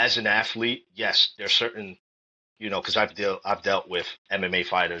 As an athlete, yes, there's certain, because I've dealt with MMA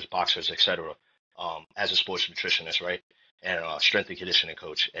fighters, boxers, etc. As a sports nutritionist, right? And strength and conditioning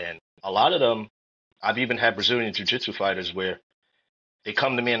coach. And a lot of them, I've even had Brazilian jiu-jitsu fighters where they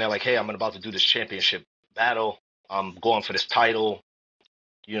come to me and they're like, hey, I'm about to do this championship battle. I'm going for this title.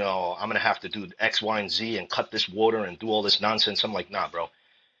 I'm going to have to do X, Y, and Z and cut this water and do all this nonsense. I'm like, nah, bro,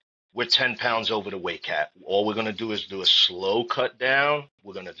 we're 10 pounds over the weight cap. All we're going to do is do a slow cut down.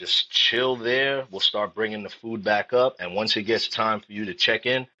 We're going to just chill there. We'll start bringing the food back up. And once it gets time for you to check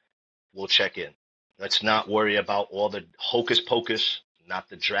in, we'll check in. Let's not worry about all the hocus pocus, not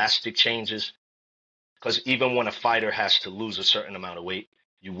the drastic changes. Because even when a fighter has to lose a certain amount of weight,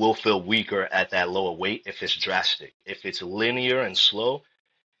 you will feel weaker at that lower weight if it's drastic. If it's linear and slow,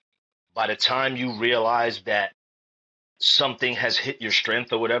 by the time you realize that something has hit your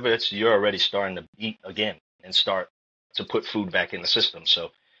strength or whatever, you're already starting to eat again and start to put food back in the system. So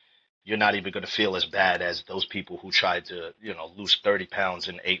you're not even going to feel as bad as those people who tried to, lose 30 pounds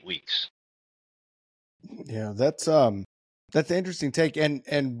in 8 weeks. Yeah, that's an interesting take.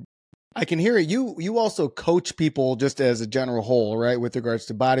 And I can hear it. You also coach people just as a general whole, right? With regards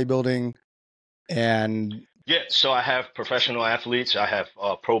to bodybuilding and. Yeah. So I have professional athletes. I have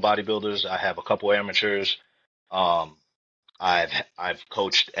pro bodybuilders. I have a couple amateurs. I've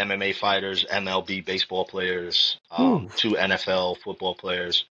coached MMA fighters, MLB baseball players, 2 NFL football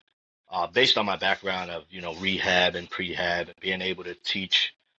players. Based on my background of, rehab and prehab, and being able to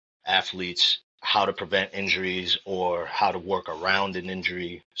teach athletes how to prevent injuries or how to work around an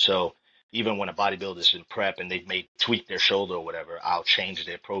injury. So even when a bodybuilder's in prep and they may tweak their shoulder or whatever, I'll change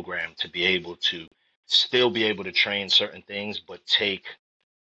their program to be able to still be able to train certain things, but take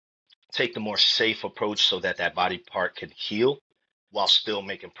the more safe approach so that body part can heal while still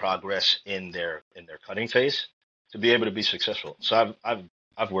making progress in their cutting phase to be able to be successful. So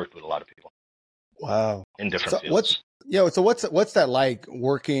I've worked with a lot of people. Wow. In different fields. So what's that like,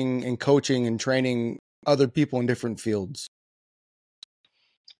 working and coaching and training other people in different fields?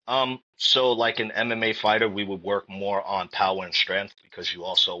 So like an MMA fighter, we would work more on power and strength, because you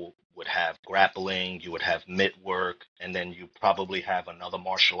also would have grappling, you would have mitt work, and then you probably have another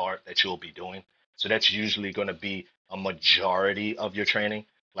martial art that you'll be doing. So that's usually going to be a majority of your training.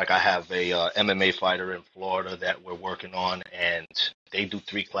 Like I have a MMA fighter in Florida that we're working on, and they do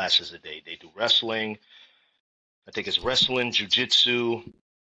 3 classes a day. They do wrestling. I think it's wrestling, jiu-jitsu,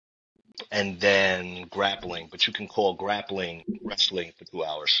 and then grappling. But you can call grappling wrestling for 2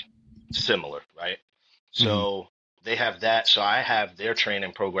 hours. Similar, right? Mhm. So they have that. So I have their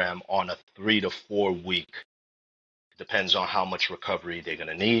training program on a 3 to 4 week. Depends on how much recovery they're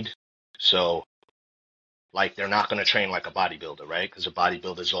gonna need. So like they're not gonna train like a bodybuilder, right? Because a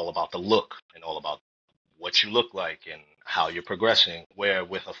bodybuilder is all about the look and all about what you look like and how you're progressing. Where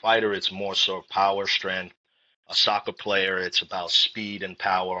with a fighter, it's more so power, strength. A soccer player, it's about speed and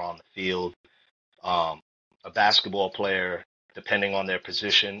power on the field. Um, a basketball player, depending on their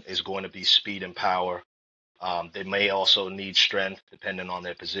position, is going to be speed and power. They may also need strength depending on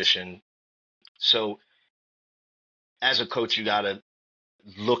their position. So as a coach, you got to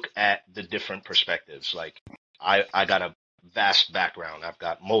look at the different perspectives. Like I got a vast background. I've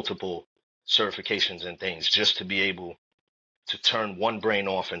got multiple certifications and things just to be able to turn one brain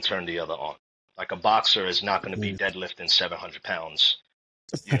off and turn the other on. Like a boxer is not going to be deadlifting 700 pounds,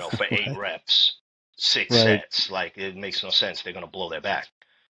 for 8 reps, six Right. sets. Like it makes no sense. They're going to blow their back.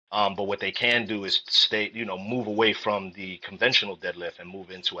 But what they can do is move away from the conventional deadlift and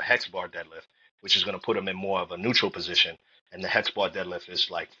move into a hex bar deadlift, which is going to put them in more of a neutral position. And the hex bar deadlift is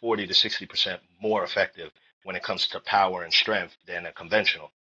like 40 to 60% more effective when it comes to power and strength than a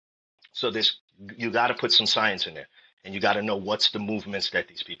conventional. So you got to put some science in there, and you got to know what's the movements that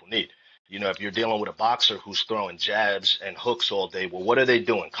these people need. If you're dealing with a boxer who's throwing jabs and hooks all day, well, what are they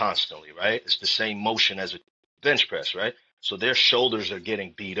doing constantly, right? It's the same motion as a bench press, right? So their shoulders are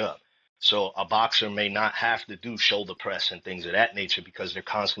getting beat up. So a boxer may not have to do shoulder press and things of that nature because they're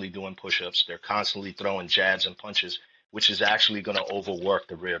constantly doing push-ups. They're constantly throwing jabs and punches, which is actually going to overwork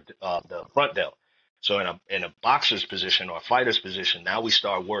the front delt. So in a boxer's position or a fighter's position, now we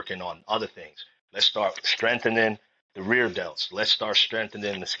start working on other things. Let's start strengthening the rear delts. Let's start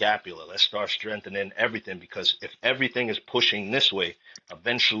strengthening the scapula. Let's start strengthening everything, because if everything is pushing this way,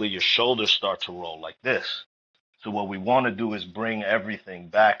 eventually your shoulders start to roll like this. So what we want to do is bring everything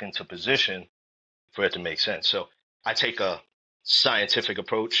back into position for it to make sense. So I take a scientific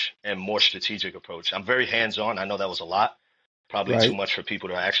approach and more strategic approach. I'm very hands-on. I know that was a lot, probably too Right. much for people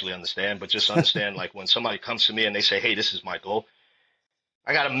to actually understand, but just understand, like when somebody comes to me and they say, hey, this is my goal,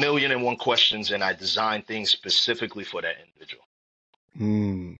 I got 1,000,001 questions and I design things specifically for that individual.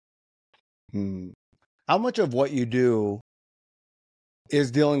 Hmm. How much of what you do is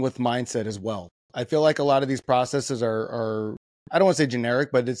dealing with mindset as well? I feel like a lot of these processes are I don't want to say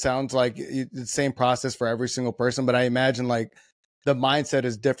generic, but it sounds like it's the same process for every single person. But I imagine like the mindset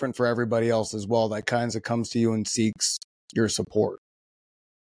is different for everybody else as well. That kind of comes to you and seeks your support.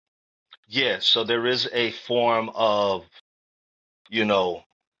 Yeah, so there is a form of,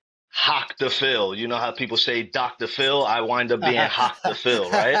 Hak the Phil. You know how people say Dr. Phil? I wind up being Hak the Phil,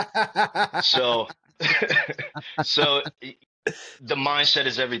 right? So, so the mindset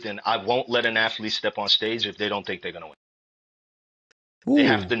is everything. I won't let an athlete step on stage if they don't think they're going to win. They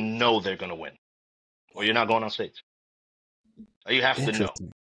have Ooh, to know they're going to win, or you're not going on stage. You have to know.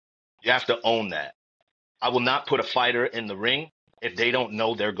 interesting. You have to own that. I will not put a fighter in the ring if they don't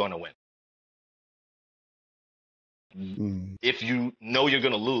know they're going to win. Mm. If you know you're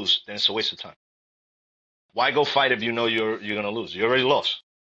going to lose, then it's a waste of time. Why go fight if you know you're going to lose? You already lost.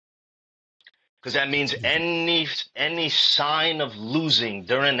 Because that means any sign of losing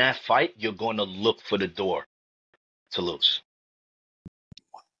during that fight, you're going to look for the door to lose.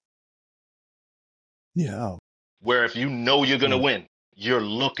 Yeah. Where if you know you're going to win, you're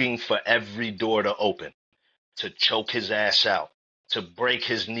looking for every door to open, to choke his ass out, to break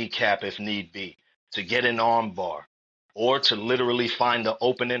his kneecap if need be, to get an arm bar, or to literally find the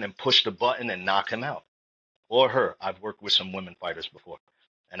opening and push the button and knock him out. Or her. I've worked with some women fighters before,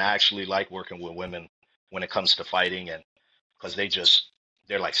 and I actually like working with women when it comes to fighting, and because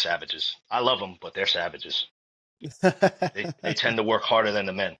they're like savages. I love them, but they're savages. They tend to work harder than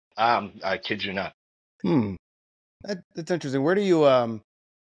the men. I kid you not. That's interesting. Where do you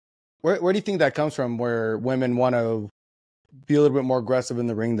where do you think that comes from? Where women want to be a little bit more aggressive in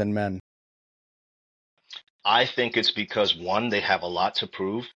the ring than men? I think it's because, one, they have a lot to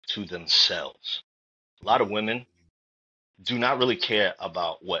prove to themselves. A lot of women do not really care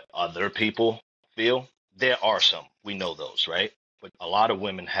about what other people feel. There are some, we know those, right? But a lot of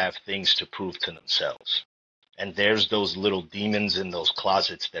women have things to prove to themselves. And there's those little demons in those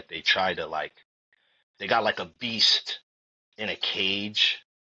closets that they try to they got like a beast in a cage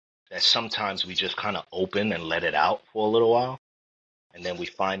that sometimes we just kind of open and let it out for a little while. And then we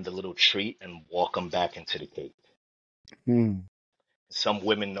find the little treat and walk them back into the cage. Some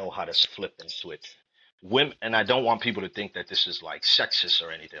women know how to flip and switch. Women, and I don't want people to think that this is like sexist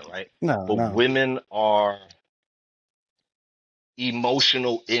or anything, right? No, But no. women are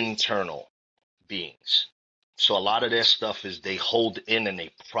emotional internal beings. So a lot of their stuff is they hold in and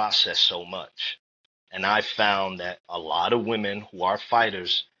they process so much. And I found that a lot of women who are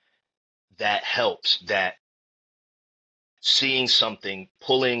fighters, that helps, that seeing something,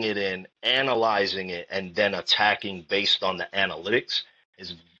 pulling it in, analyzing it, and then attacking based on the analytics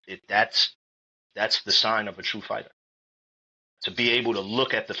that's the sign of a true fighter. To be able to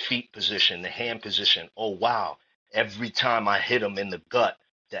look at the feet position, the hand position. Oh, wow. Every time I hit him in the gut,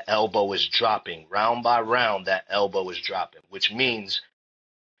 the elbow is dropping. Round by round, that elbow is dropping, which means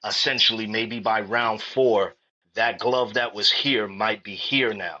essentially maybe by round 4, that glove that was here might be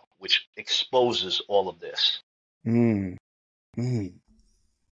here now, which exposes all of this. Mm. Mm.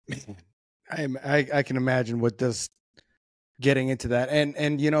 I can imagine what this getting into that.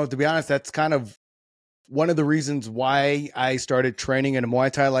 And to be honest, that's kind of one of the reasons why I started training in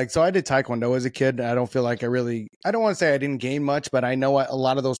Muay Thai. Like, so I did Taekwondo as a kid. I don't feel like I don't want to say I didn't gain much, but I know a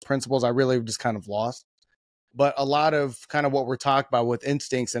lot of those principles I really just kind of lost. But a lot of kind of what we're talking about with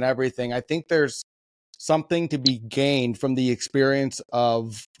instincts and everything, I think there's something to be gained from the experience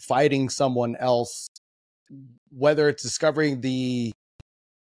of fighting someone else, whether it's discovering the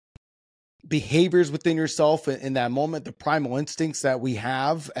behaviors within yourself in that moment, the primal instincts that we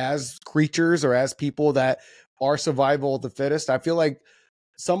have as creatures or as people that are survival of the fittest. I feel like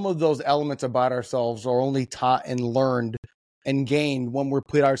some of those elements about ourselves are only taught and learned and gained when we're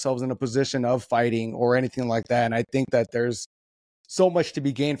put ourselves in a position of fighting or anything like that. And I think that there's so much to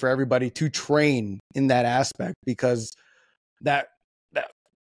be gained for everybody to train in that aspect, because that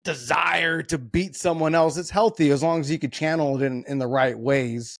desire to beat someone else, it's healthy as long as you could channel it in the right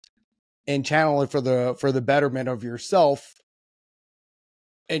ways and channel it for the betterment of yourself.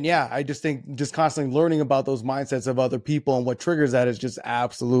 And yeah, I just think just constantly learning about those mindsets of other people and what triggers that is just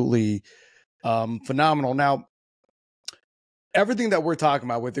absolutely phenomenal. Now, everything that we're talking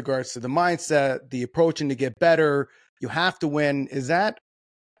about with regards to the mindset, the approaching to get better, you have to win. Is that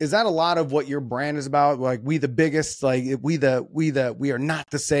a lot of what your brand is about? Like, we the biggest, like we are not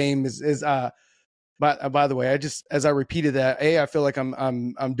the same But by the way, as I repeated that, I feel like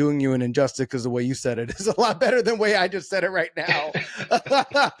I'm doing you an injustice because the way you said it is a lot better than the way I just said it right now.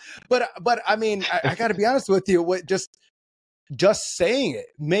 but I mean, I got to be honest with you. What just saying it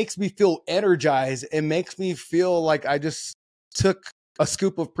makes me feel energized. It makes me feel like I just took a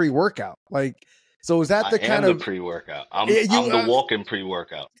scoop of pre-workout. Like, so is that the kind of pre-workout? I'm the walking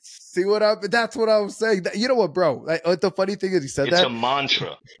pre-workout. See what that's what I was saying. You know what, bro? The funny thing is, he said it's a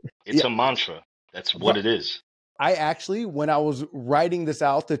mantra. It's a mantra. That's what it is. I actually, when I was writing this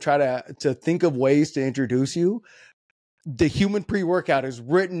out to try to think of ways to introduce you, the human pre-workout is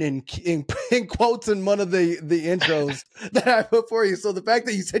written in quotes in one of the intros that I put for you. So the fact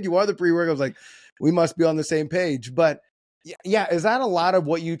that you said you are the pre-workout, I was like, we must be on the same page. But yeah, is that a lot of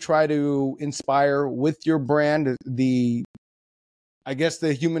what you try to inspire with your brand? I guess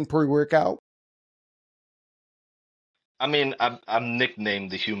the human pre-workout? I mean, I'm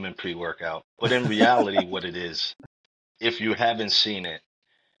nicknamed the human pre-workout, but in reality, what it is, if you haven't seen it,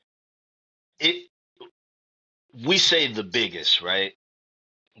 we say the biggest, right?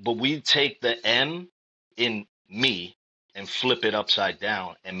 But we take the M in me and flip it upside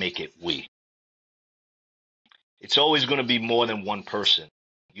down and make it we. It's always going to be more than one person.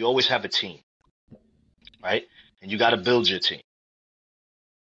 You always have a team, right? And you got to build your team.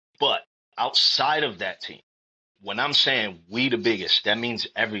 But outside of that team, when I'm saying we the biggest, that means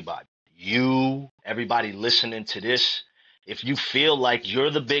everybody. You, everybody listening to this, if you feel like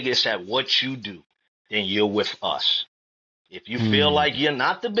you're the biggest at what you do, then you're with us. If you feel like you're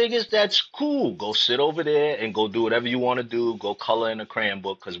not the biggest, that's cool. Go sit over there and go do whatever you want to do. Go color in a crayon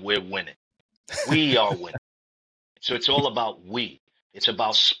book, because we're winning. We are winning. So it's all about we. It's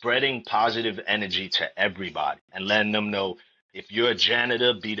about spreading positive energy to everybody and letting them know, if you're a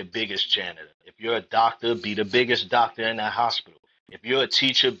janitor, be the biggest janitor. If you're a doctor, be the biggest doctor in that hospital. If you're a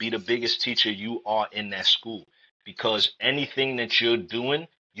teacher, be the biggest teacher you are in that school. Because anything that you're doing,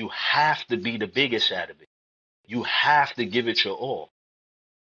 you have to be the biggest out of it. You have to give it your all.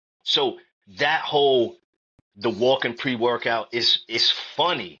 So that the walking pre-workout is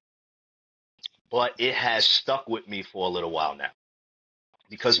funny, but it has stuck with me for a little while now.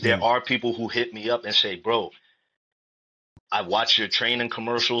 Because there are people who hit me up and say, bro, I watch your training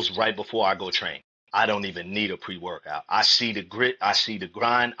commercials right before I go train. I don't even need a pre-workout. I see the grit. I see the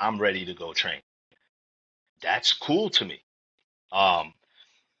grind. I'm ready to go train. That's cool to me. I've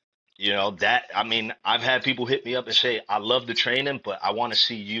had people hit me up and say, I love the training, but I want to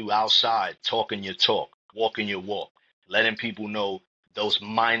see you outside talking your talk, walking your walk, letting people know those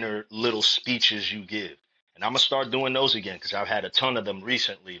minor little speeches you give. And I'm gonna start doing those again because I've had a ton of them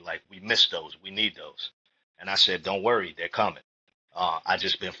recently. Like, we missed those, we need those. And I said, don't worry, they're coming. I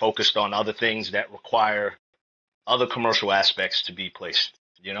just been focused on other things that require other commercial aspects to be placed,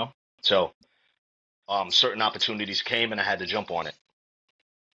 you know? So certain opportunities came and I had to jump on it.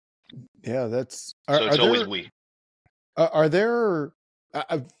 Yeah, that's So it's always we. Are there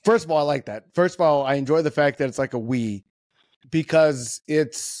first of all, I like that. First of all, I enjoy the fact that it's like a we, because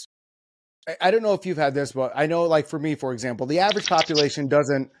it's, I don't know if you've had this, but I know, like, for me, for example, the average population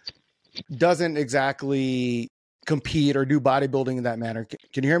doesn't exactly compete or do bodybuilding in that manner.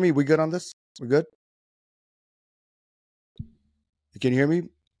 Can you hear me? We good on this? We good? Can you hear me?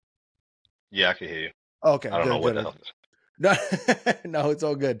 Yeah, I can hear you. Okay, I don't know what the hell. No, no, it's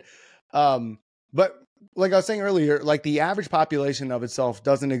all good. But like I was saying earlier, like, the average population of itself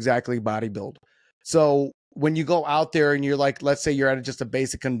doesn't exactly bodybuild. So when you go out there and you're like, let's say you're at just a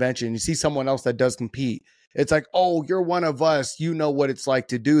basic convention, you see someone else that does compete, it's like, oh, you're one of us, you know what it's like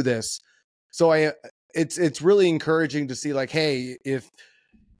to do this. So it's really encouraging to see, like, hey, if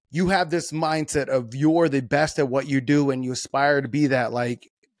you have this mindset of you're the best at what you do and you aspire to be that, like,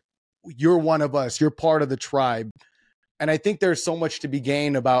 you're one of us, you're part of the tribe. And I think there's so much to be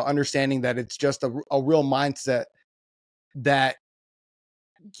gained about understanding that it's just a real mindset that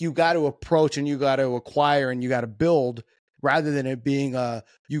you got to approach and you got to acquire and you got to build, rather than it being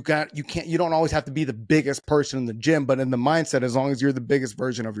you don't always have to be the biggest person in the gym, but in the mindset, as long as you're the biggest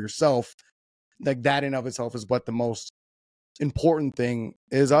version of yourself, like, that in of itself is what the most important thing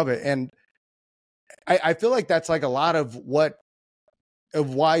is of it. And I feel like that's like a lot of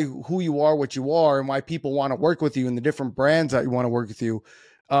why who you are, what you are, and why people want to work with you and the different brands that you want to work with you.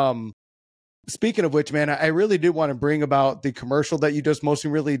 Speaking of which, man, I really did want to bring about the commercial that you just most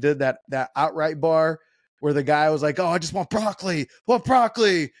really did, that outright bar where the guy was like, oh, I just want broccoli,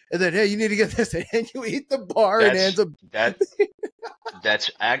 and then, hey, you need to get this, and you eat the bar and ends up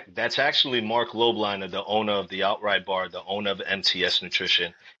that's actually Mark Lobliner, the owner of the Outright Bar, the owner of MTS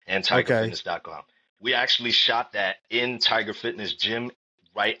Nutrition and TigerFitness.com. We actually shot that in Tiger Fitness gym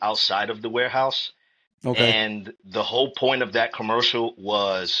right outside of the warehouse. Okay. And the whole point of that commercial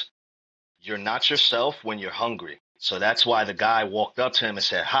was, you're not yourself when you're hungry. So that's why the guy walked up to him and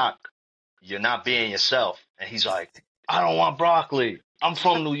said, Hak, you're not being yourself. And he's like, I don't want broccoli, I'm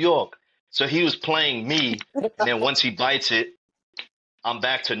from New York. So he was playing me. And then once he bites it, I'm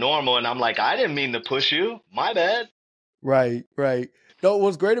back to normal. And I'm like, I didn't mean to push you. My bad. Right. No,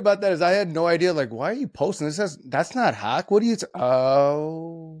 what's great about that is I had no idea, like, why are you posting this? That's not Hak. What are you?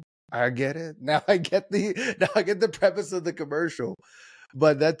 Oh, I get it. Now I get the premise of the commercial.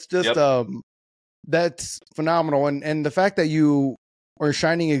 But that's just, that's phenomenal. And the fact that you are a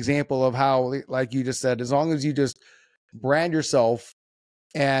shining example of how, like you just said, as long as you just brand yourself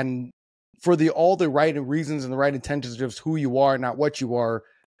and for all the right reasons and the right intentions of just who you are, not what you are,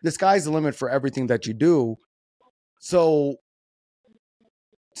 the sky's the limit for everything that you do. So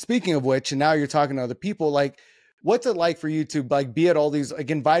speaking of which, and now you're talking to other people, like, what's it like for you to, like, be at all these,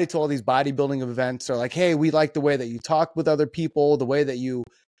 like, invited to all these bodybuilding events, or like, hey, we like the way that you talk with other people, the way that you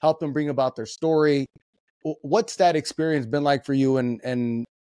help them bring about their story. What's that experience been like for you, and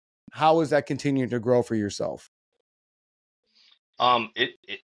how is that continuing to grow for yourself?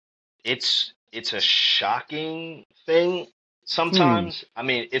 It's a shocking thing sometimes. I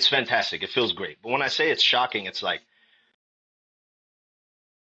mean, it's fantastic. It feels great. But when I say it's shocking, it's like,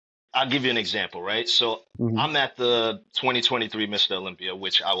 I'll give you an example, right? So I'm at the 2023 Mr. Olympia,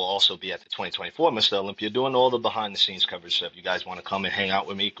 which I will also be at the 2024 Mr. Olympia, doing all the behind the scenes coverage. So if you guys want to come and hang out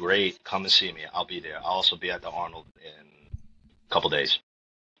with me, great. Come and see me. I'll be there. I'll also be at the Arnold in a couple days.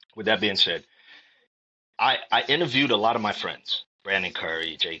 With that being said, I interviewed a lot of my friends, Brandon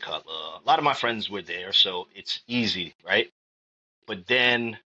Curry, Jay Cutler. A lot of my friends were there, so it's easy, right? But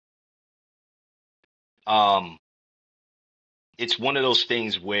then it's one of those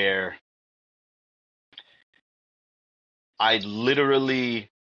things where I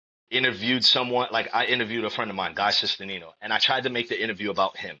literally interviewed someone, like I interviewed a friend of mine, Guy Sistanino, and I tried to make the interview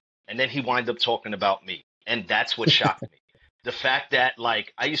about him. And then he wound up talking about me. And that's what shocked me. The fact that,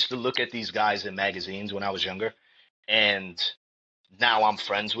 like, I used to look at these guys in magazines when I was younger, and now I'm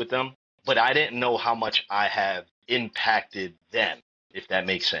friends with them, but I didn't know how much I have impacted them, if that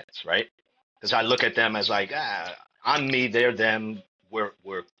makes sense, right? Because I look at them as like, I'm me, they're them, we're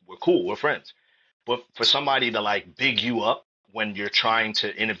cool, we're friends. But for somebody to, like, big you up when you're trying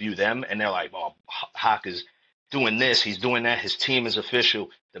to interview them, and they're like, oh, Hak is doing this, he's doing that, his team is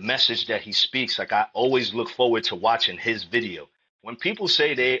official, the message that he speaks, like, I always look forward to watching his video. When people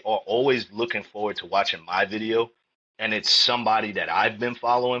say they are always looking forward to watching my video, and it's somebody that I've been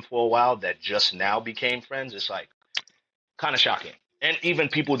following for a while that just now became friends, it's like kind of shocking. And even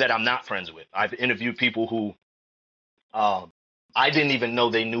people that I'm not friends with. I've interviewed people who I didn't even know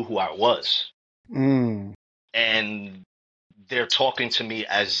they knew who I was. Mm. And they're talking to me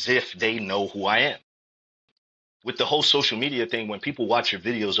as if they know who I am. With the whole social media thing, when people watch your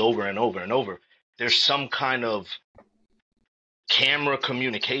videos over and over and over, there's some kind of camera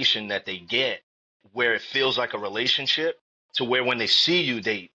communication that they get where it feels like a relationship, to where when they see you,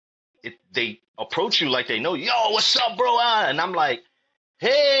 they approach you like they know you. Yo, what's up, bro? And I'm like,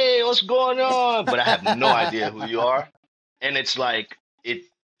 hey, what's going on? But I have no idea who you are. And it's like,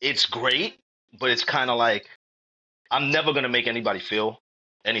 it's great, but it's kind of like, I'm never going to make anybody feel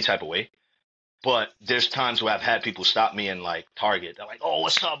any type of way. But there's times where I've had people stop me in like Target. They're like, oh,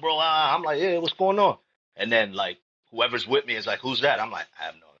 what's up, bro? I'm like, yeah, what's going on? And then like whoever's with me is like, who's that? I'm like, I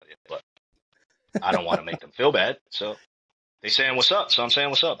have no idea, but I don't want to make them feel bad. So they saying what's up. So I'm saying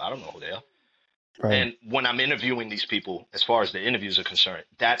what's up. I don't know who they are. Right. And when I'm interviewing these people, as far as the interviews are concerned,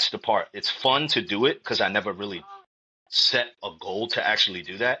 that's the part. It's fun to do it because I never really set a goal to actually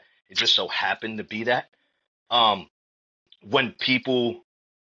do that. It just so happened to be that. When people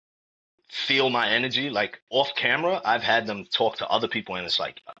feel my energy, like off camera, I've had them talk to other people and it's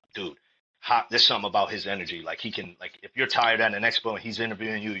like, dude, there's something about his energy. Like he can, like if you're tired at an expo and he's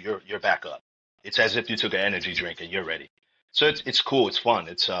interviewing you, you're back up. It's as if you took an energy drink and you're ready. So it's cool. It's fun.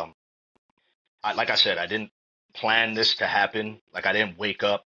 It's like I said, I didn't plan this to happen. Like I didn't wake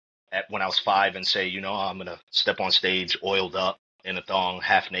up when I was 5 and say, I'm gonna step on stage oiled up in a thong,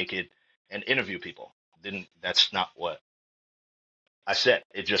 half naked, and interview people. That's not what I said.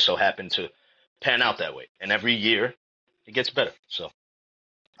 It just so happened to pan out that way. And every year it gets better. So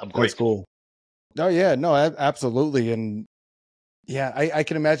I'm grateful. That's cool. Oh yeah, no, absolutely. And yeah, I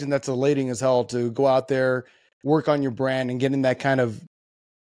can imagine that's elating as hell to go out there, work on your brand and getting that kind of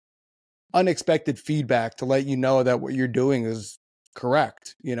unexpected feedback to let you know that what you're doing is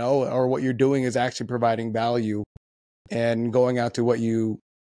correct, or what you're doing is actually providing value and going out to what you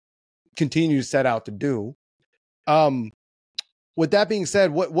continue to set out to do. With that being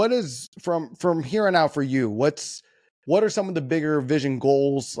said, what is from here on out for you? What are some of the bigger vision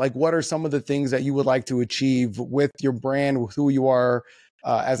goals? Like, what are some of the things that you would like to achieve with your brand, with who you are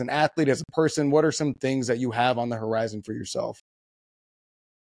as an athlete, as a person? What are some things that you have on the horizon for yourself?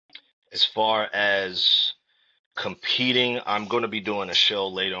 As far as competing, I'm going to be doing a show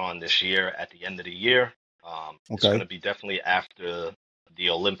later on this year at the end of the year. It's going to be definitely after the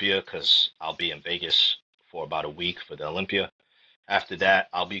Olympia because I'll be in Vegas for about a week for the Olympia. After that,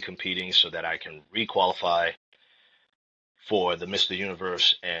 I'll be competing so that I can requalify for the Mr.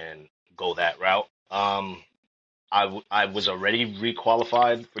 Universe and go that route. I was already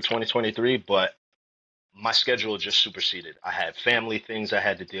requalified for 2023, but my schedule just superseded. I had family things I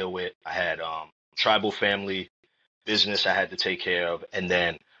had to deal with. I had tribal family business I had to take care of, and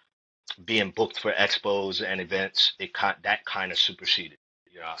then being booked for expos and events, that kind of superseded.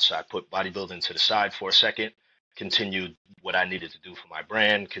 So I put bodybuilding to the side for a second, continued what I needed to do for my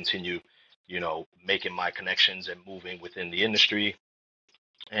brand, continue, making my connections and moving within the industry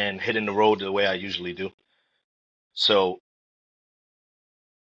and hitting the road the way I usually do. So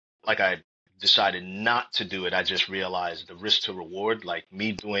like I decided not to do it. I just realized the risk to reward, like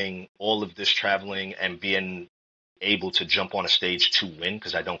me doing all of this traveling and being able to jump on a stage to win,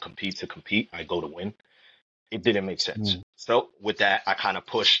 because I don't compete to compete, I go to win. It didn't make sense. So with that, I kind of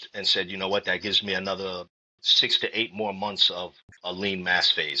pushed and said, you know what, that gives me another 6 to 8 more months of a lean mass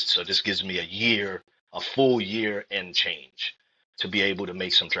phase. So this gives me a full year and change to be able to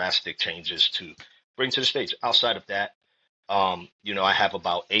make some drastic changes to bring to the stage. Outside of that, I have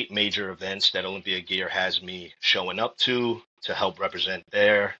about 8 major events that Olympia Gear has me showing up to help represent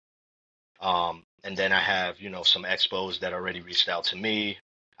there. And then I have, some expos that already reached out to me.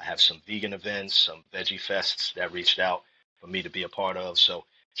 I have some vegan events, some veggie fests that reached out for me to be a part of. So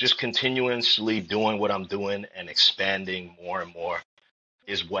just continuously doing what I'm doing and expanding more and more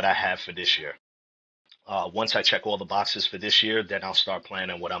is what I have for this year. Once I check all the boxes for this year, then I'll start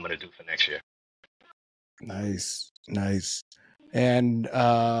planning what I'm going to do for next year. Nice. And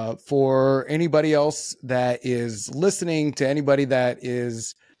for anybody else that is listening, to anybody that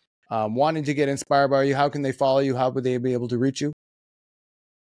is wanting to get inspired by you, how can they follow you? How would they be able to reach you?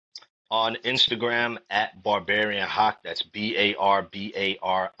 On Instagram at Barbarian Hak, that's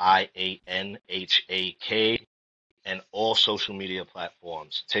BARBARIANHAK, and all social media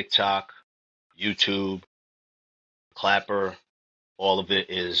platforms, TikTok, YouTube, Clapper, all of it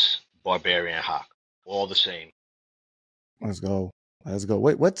is Barbarian Hak, all the same. Let's go.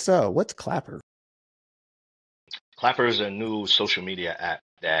 Wait, what's Clapper? Clapper is a new social media app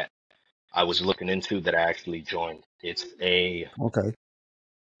that I was looking into that I actually joined. It's a Okay.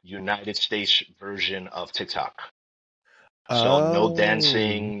 United States version of TikTok. So no Oh.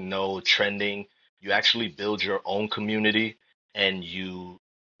 dancing, no trending. You actually build your own community and you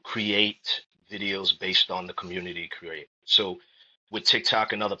create videos based on the community create. So with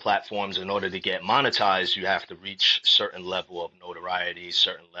TikTok and other platforms, in order to get monetized, you have to reach certain level of notoriety,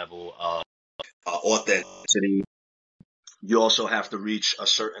 certain level of authenticity. You also have to reach a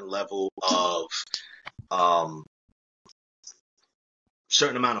certain level of um,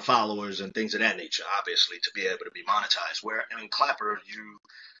 certain amount of followers and things of that nature, obviously, to be able to be monetized. Where in Clapper, as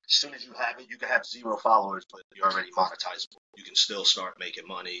soon as you have it, you can have 0 followers, but you're already monetizable. You can still start making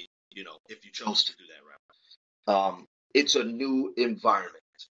money, if you chose to do that route. It's a new environment.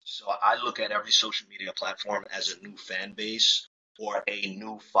 So I look at every social media platform as a new fan base or a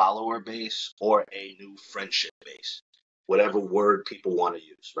new follower base or a new friendship base, whatever word people want to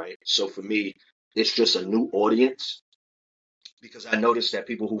use, right? So for me, it's just a new audience because I noticed that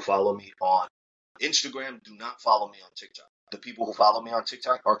people who follow me on Instagram do not follow me on TikTok. The people who follow me on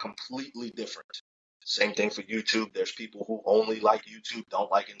TikTok are completely different. Same thing for YouTube. There's people who only like YouTube,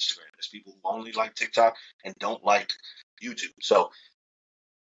 don't like Instagram. There's people who only like TikTok and don't like YouTube. So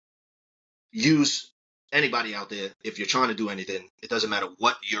use anybody out there. If you're trying to do anything, it doesn't matter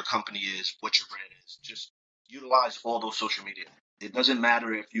what your company is, what your brand is. Just utilize all those social media. It doesn't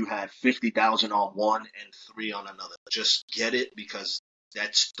matter if you had 50,000 on one and 3 on another. Just get it because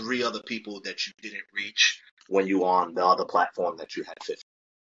that's 3 other people that you didn't reach when you on the other platform that you had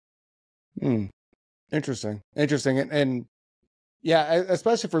 50. Interesting. And yeah,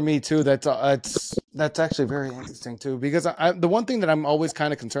 especially for me too. That's actually very interesting too, because the one thing that I'm always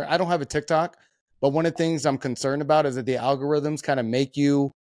kind of concerned, I don't have a TikTok, but one of the things I'm concerned about is that the algorithms kind of make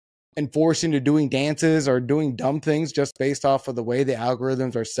you and force you into doing dances or doing dumb things just based off of the way the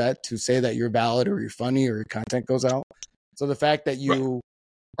algorithms are set to say that you're valid or you're funny or your content goes out. So the fact that you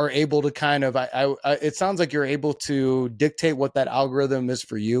are able to kind of, it sounds like you're able to dictate what that algorithm is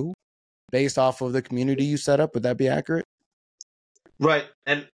for you based off of the community you set up. Would that be accurate? Right.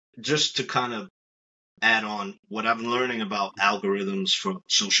 And just to kind of add on what I'm learning about algorithms from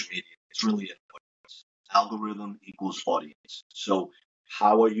social media, it's really an audience. Algorithm equals audience. So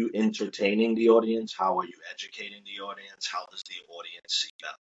how are you entertaining the audience? How are you educating the audience? How does the audience see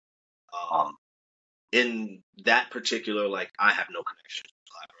that? In that particular, I have no connection to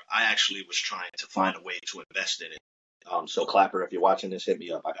Clapper. I actually was trying to find a way to invest in it. So Clapper, if you're watching this, hit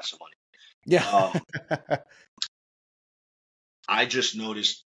me up. I got some money. Yeah. I just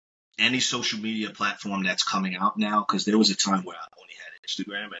noticed any social media platform that's coming out now, because there was a time where I only had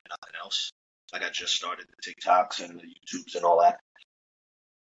Instagram and nothing else. I just started the TikToks and the YouTubes and all that.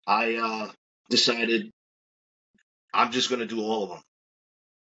 I decided I'm just going to do all of them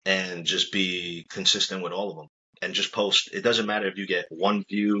and just be consistent with all of them and just post. It doesn't matter if you get 1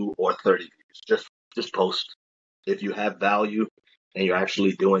 view or 30 views. Just post. If you have value and you're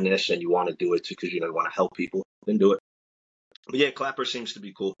actually doing this and you want to do it because you want to help people, then do it. But yeah, Clapper seems to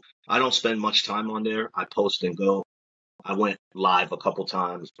be cool. I don't spend much time on there. I post and go. I went live a couple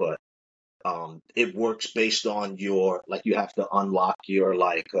times, but it works based on your, you have to unlock your,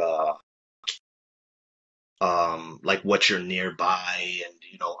 what you're nearby and,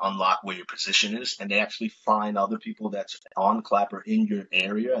 unlock where your position is. And they actually find other people that's on Clapper in your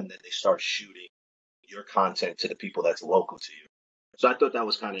area, and then they start shooting your content to the people that's local to you. So I thought that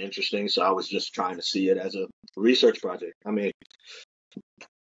was kind of interesting. So I was just trying to see it as a research project. I mean,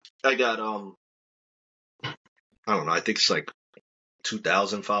 I got, I don't know, I think it's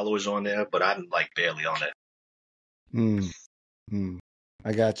 2,000 followers on there, but I'm barely on it.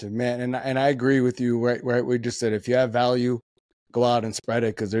 I got you, man. And I agree with you, right? We just said, if you have value, go out and spread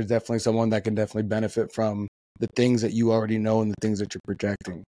it, because there's definitely someone that can definitely benefit from the things that you already know and the things that you're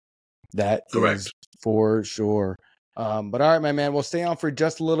projecting. That Correct. Is for sure. But all right, my man, we'll stay on for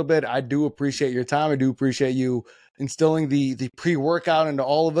just a little bit. I do appreciate your time. I do appreciate you instilling the pre-workout into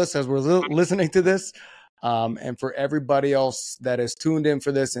all of us as we're listening to this. And for everybody else that is tuned in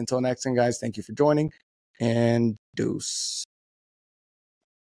for this, until next time, guys, thank you for joining, and deuce.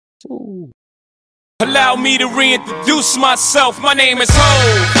 Ooh. Allow me to reintroduce myself. My name is Ho,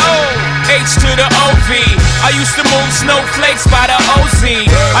 H to the OV. I used to move snowflakes by the OZ.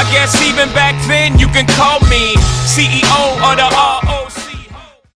 I guess even back then you can call me CEO of the